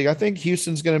this league. I think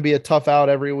Houston's going to be a tough out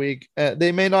every week.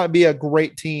 They may not be a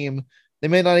great team. They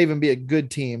may not even be a good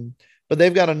team, but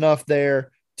they've got enough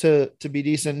there to be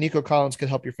decent. Nico Collins could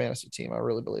help your fantasy team. I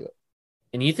really believe it.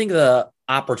 And you think the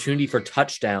opportunity for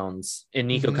touchdowns in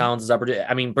Nico Collins' opportunity?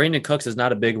 I mean, Brandon Cooks is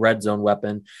not a big red zone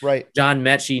weapon. Right. John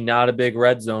Mechie, not a big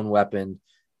red zone weapon.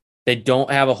 They don't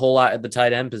have a whole lot at the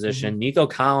tight end position. Nico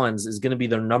Collins is going to be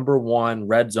their number one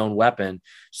red zone weapon.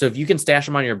 So if you can stash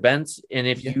him on your bench, and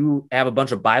if you have a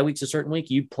bunch of bye weeks a certain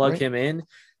week, you plug him in,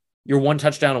 you're one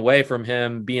touchdown away from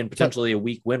him being potentially a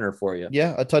week winner for you.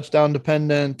 Yeah, a touchdown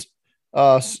dependent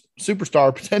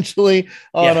superstar potentially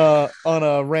on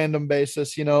a random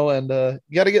basis, and you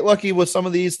got to get lucky with some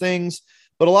of these things.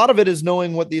 But a lot of it is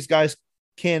knowing what these guys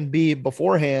can be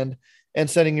beforehand and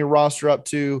setting your roster up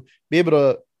to be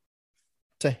able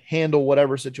to handle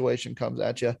whatever situation comes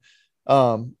at you.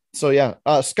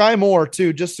 Sky Moore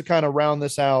too, just to kind of round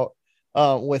this out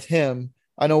with him.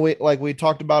 I know we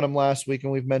talked about him last week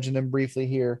and we've mentioned him briefly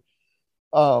here.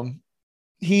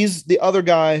 He's the other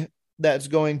guy that's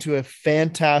going to a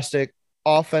fantastic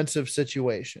offensive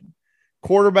situation,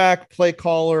 quarterback, play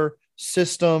caller,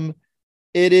 system.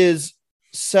 It is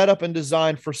set up and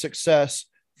designed for success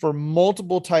for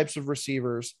multiple types of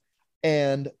receivers.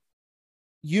 And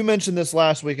you mentioned this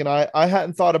last week, and I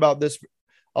hadn't thought about this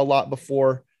a lot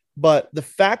before, but the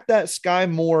fact that Sky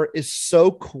Moore is so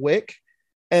quick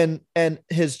and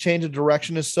his change of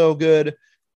direction is so good.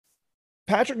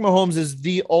 Patrick Mahomes is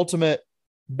the ultimate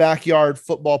backyard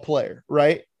football player,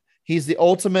 right? He's the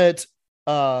ultimate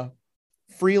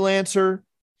freelancer.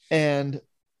 And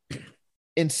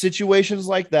in situations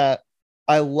like that,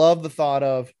 I love the thought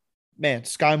of, man,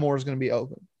 Sky Moore is going to be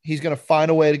open. He's going to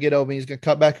find a way to get open. He's going to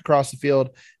cut back across the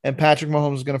field, and Patrick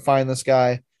Mahomes is going to find this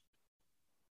guy.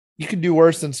 You can do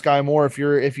worse than Sky Moore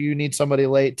if you need somebody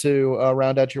late to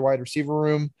round out your wide receiver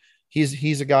room.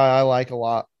 He's a guy I like a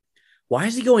lot. Why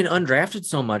is he going undrafted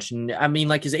so much? And I mean,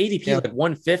 like his ADP is like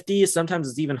 150. Sometimes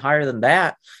it's even higher than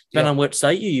that, depending on which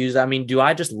site you use. I mean, do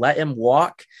I just let him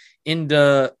walk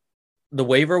into the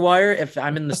waiver wire if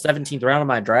I'm in the 17th round of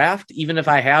my draft, even if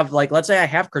I have, like, let's say I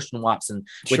have Christian Watson,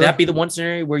 would that be the one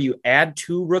scenario where you add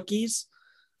 2 rookies?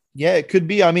 Yeah, it could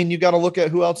be. I mean, you got to look at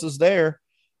who else is there.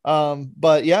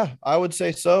 But yeah, I would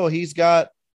say so. He's got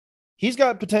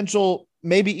potential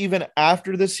maybe even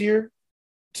after this year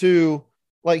to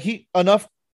enough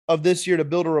of this year to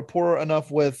build a rapport enough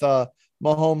with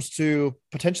Mahomes to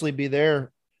potentially be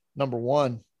their number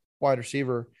one wide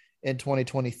receiver in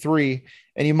 2023.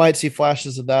 And you might see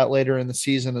flashes of that later in the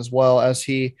season as well as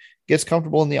he gets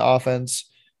comfortable in the offense.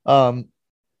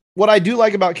 What I do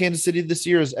like about Kansas City this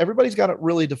year is everybody's got a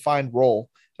really defined role.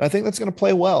 And I think that's going to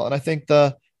play well. And I think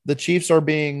the Chiefs are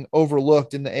being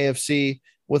overlooked in the AFC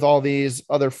with all these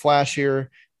other flashier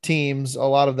teams, a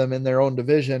lot of them in their own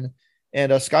division.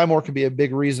 And Sky Moore could be a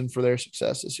big reason for their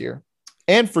success this year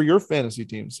and for your fantasy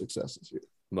team's success this year.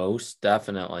 Most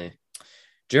definitely.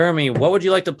 Jeremy, what would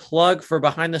you like to plug for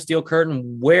Behind the Steel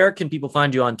Curtain? Where can people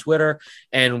find you on Twitter?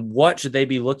 And what should they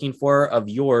be looking for of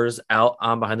yours out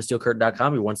on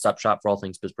BehindTheSteelCurtain.com, your one-stop shop for all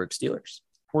things Pittsburgh Steelers?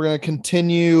 We're going to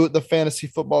continue the fantasy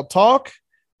football talk.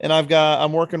 And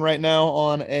I'm working right now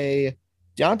on a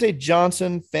Diontae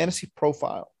Johnson fantasy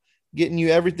profile, getting you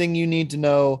everything you need to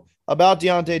know about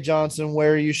Diontae Johnson,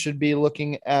 where you should be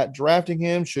looking at drafting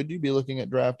him. Should you be looking at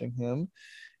drafting him?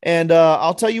 And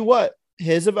I'll tell you what,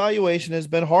 his evaluation has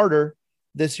been harder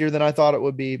this year than I thought it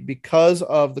would be because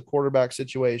of the quarterback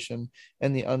situation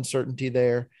and the uncertainty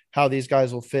there, how these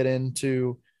guys will fit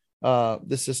into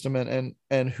the system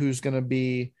and who's going to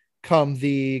become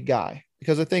the guy,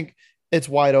 because I think it's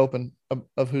wide open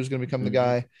of who's going to become the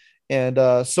guy. And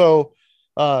so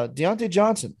Diontae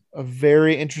Johnson, a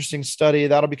very interesting study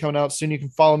that'll be coming out soon. You can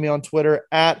follow me on Twitter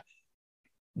at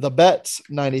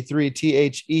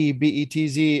TheBetz93,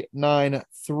 THEBETZ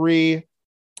 93.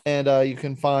 And you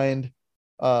can find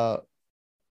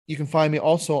me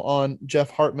also on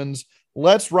Jeff Hartman's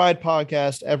Let's Ride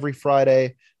podcast every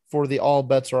Friday for the All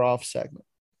Bets Are Off segment.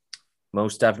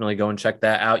 Most definitely go and check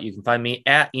that out. You can find me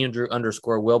at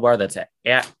Andrew_Wilbar. That's at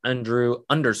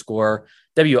Andrew_WILBAR.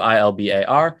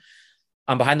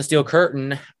 I'm Behind the Steel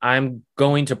Curtain. I'm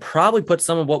going to probably put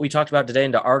some of what we talked about today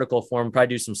into article form, probably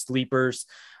do some sleepers.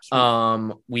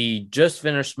 We just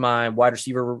finished my wide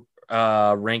receiver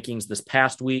rankings this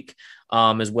past week,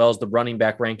 as well as the running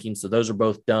back rankings. So those are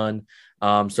both done.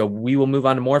 So we will move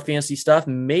on to more fantasy stuff,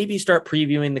 maybe start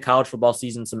previewing the college football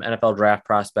season, some NFL draft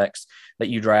prospects that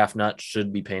you draft nuts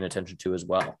should be paying attention to as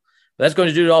well. But that's going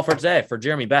to do it all for today. For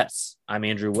Jeremy Betts, I'm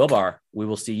Andrew Wilbar. We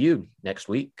will see you next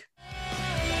week.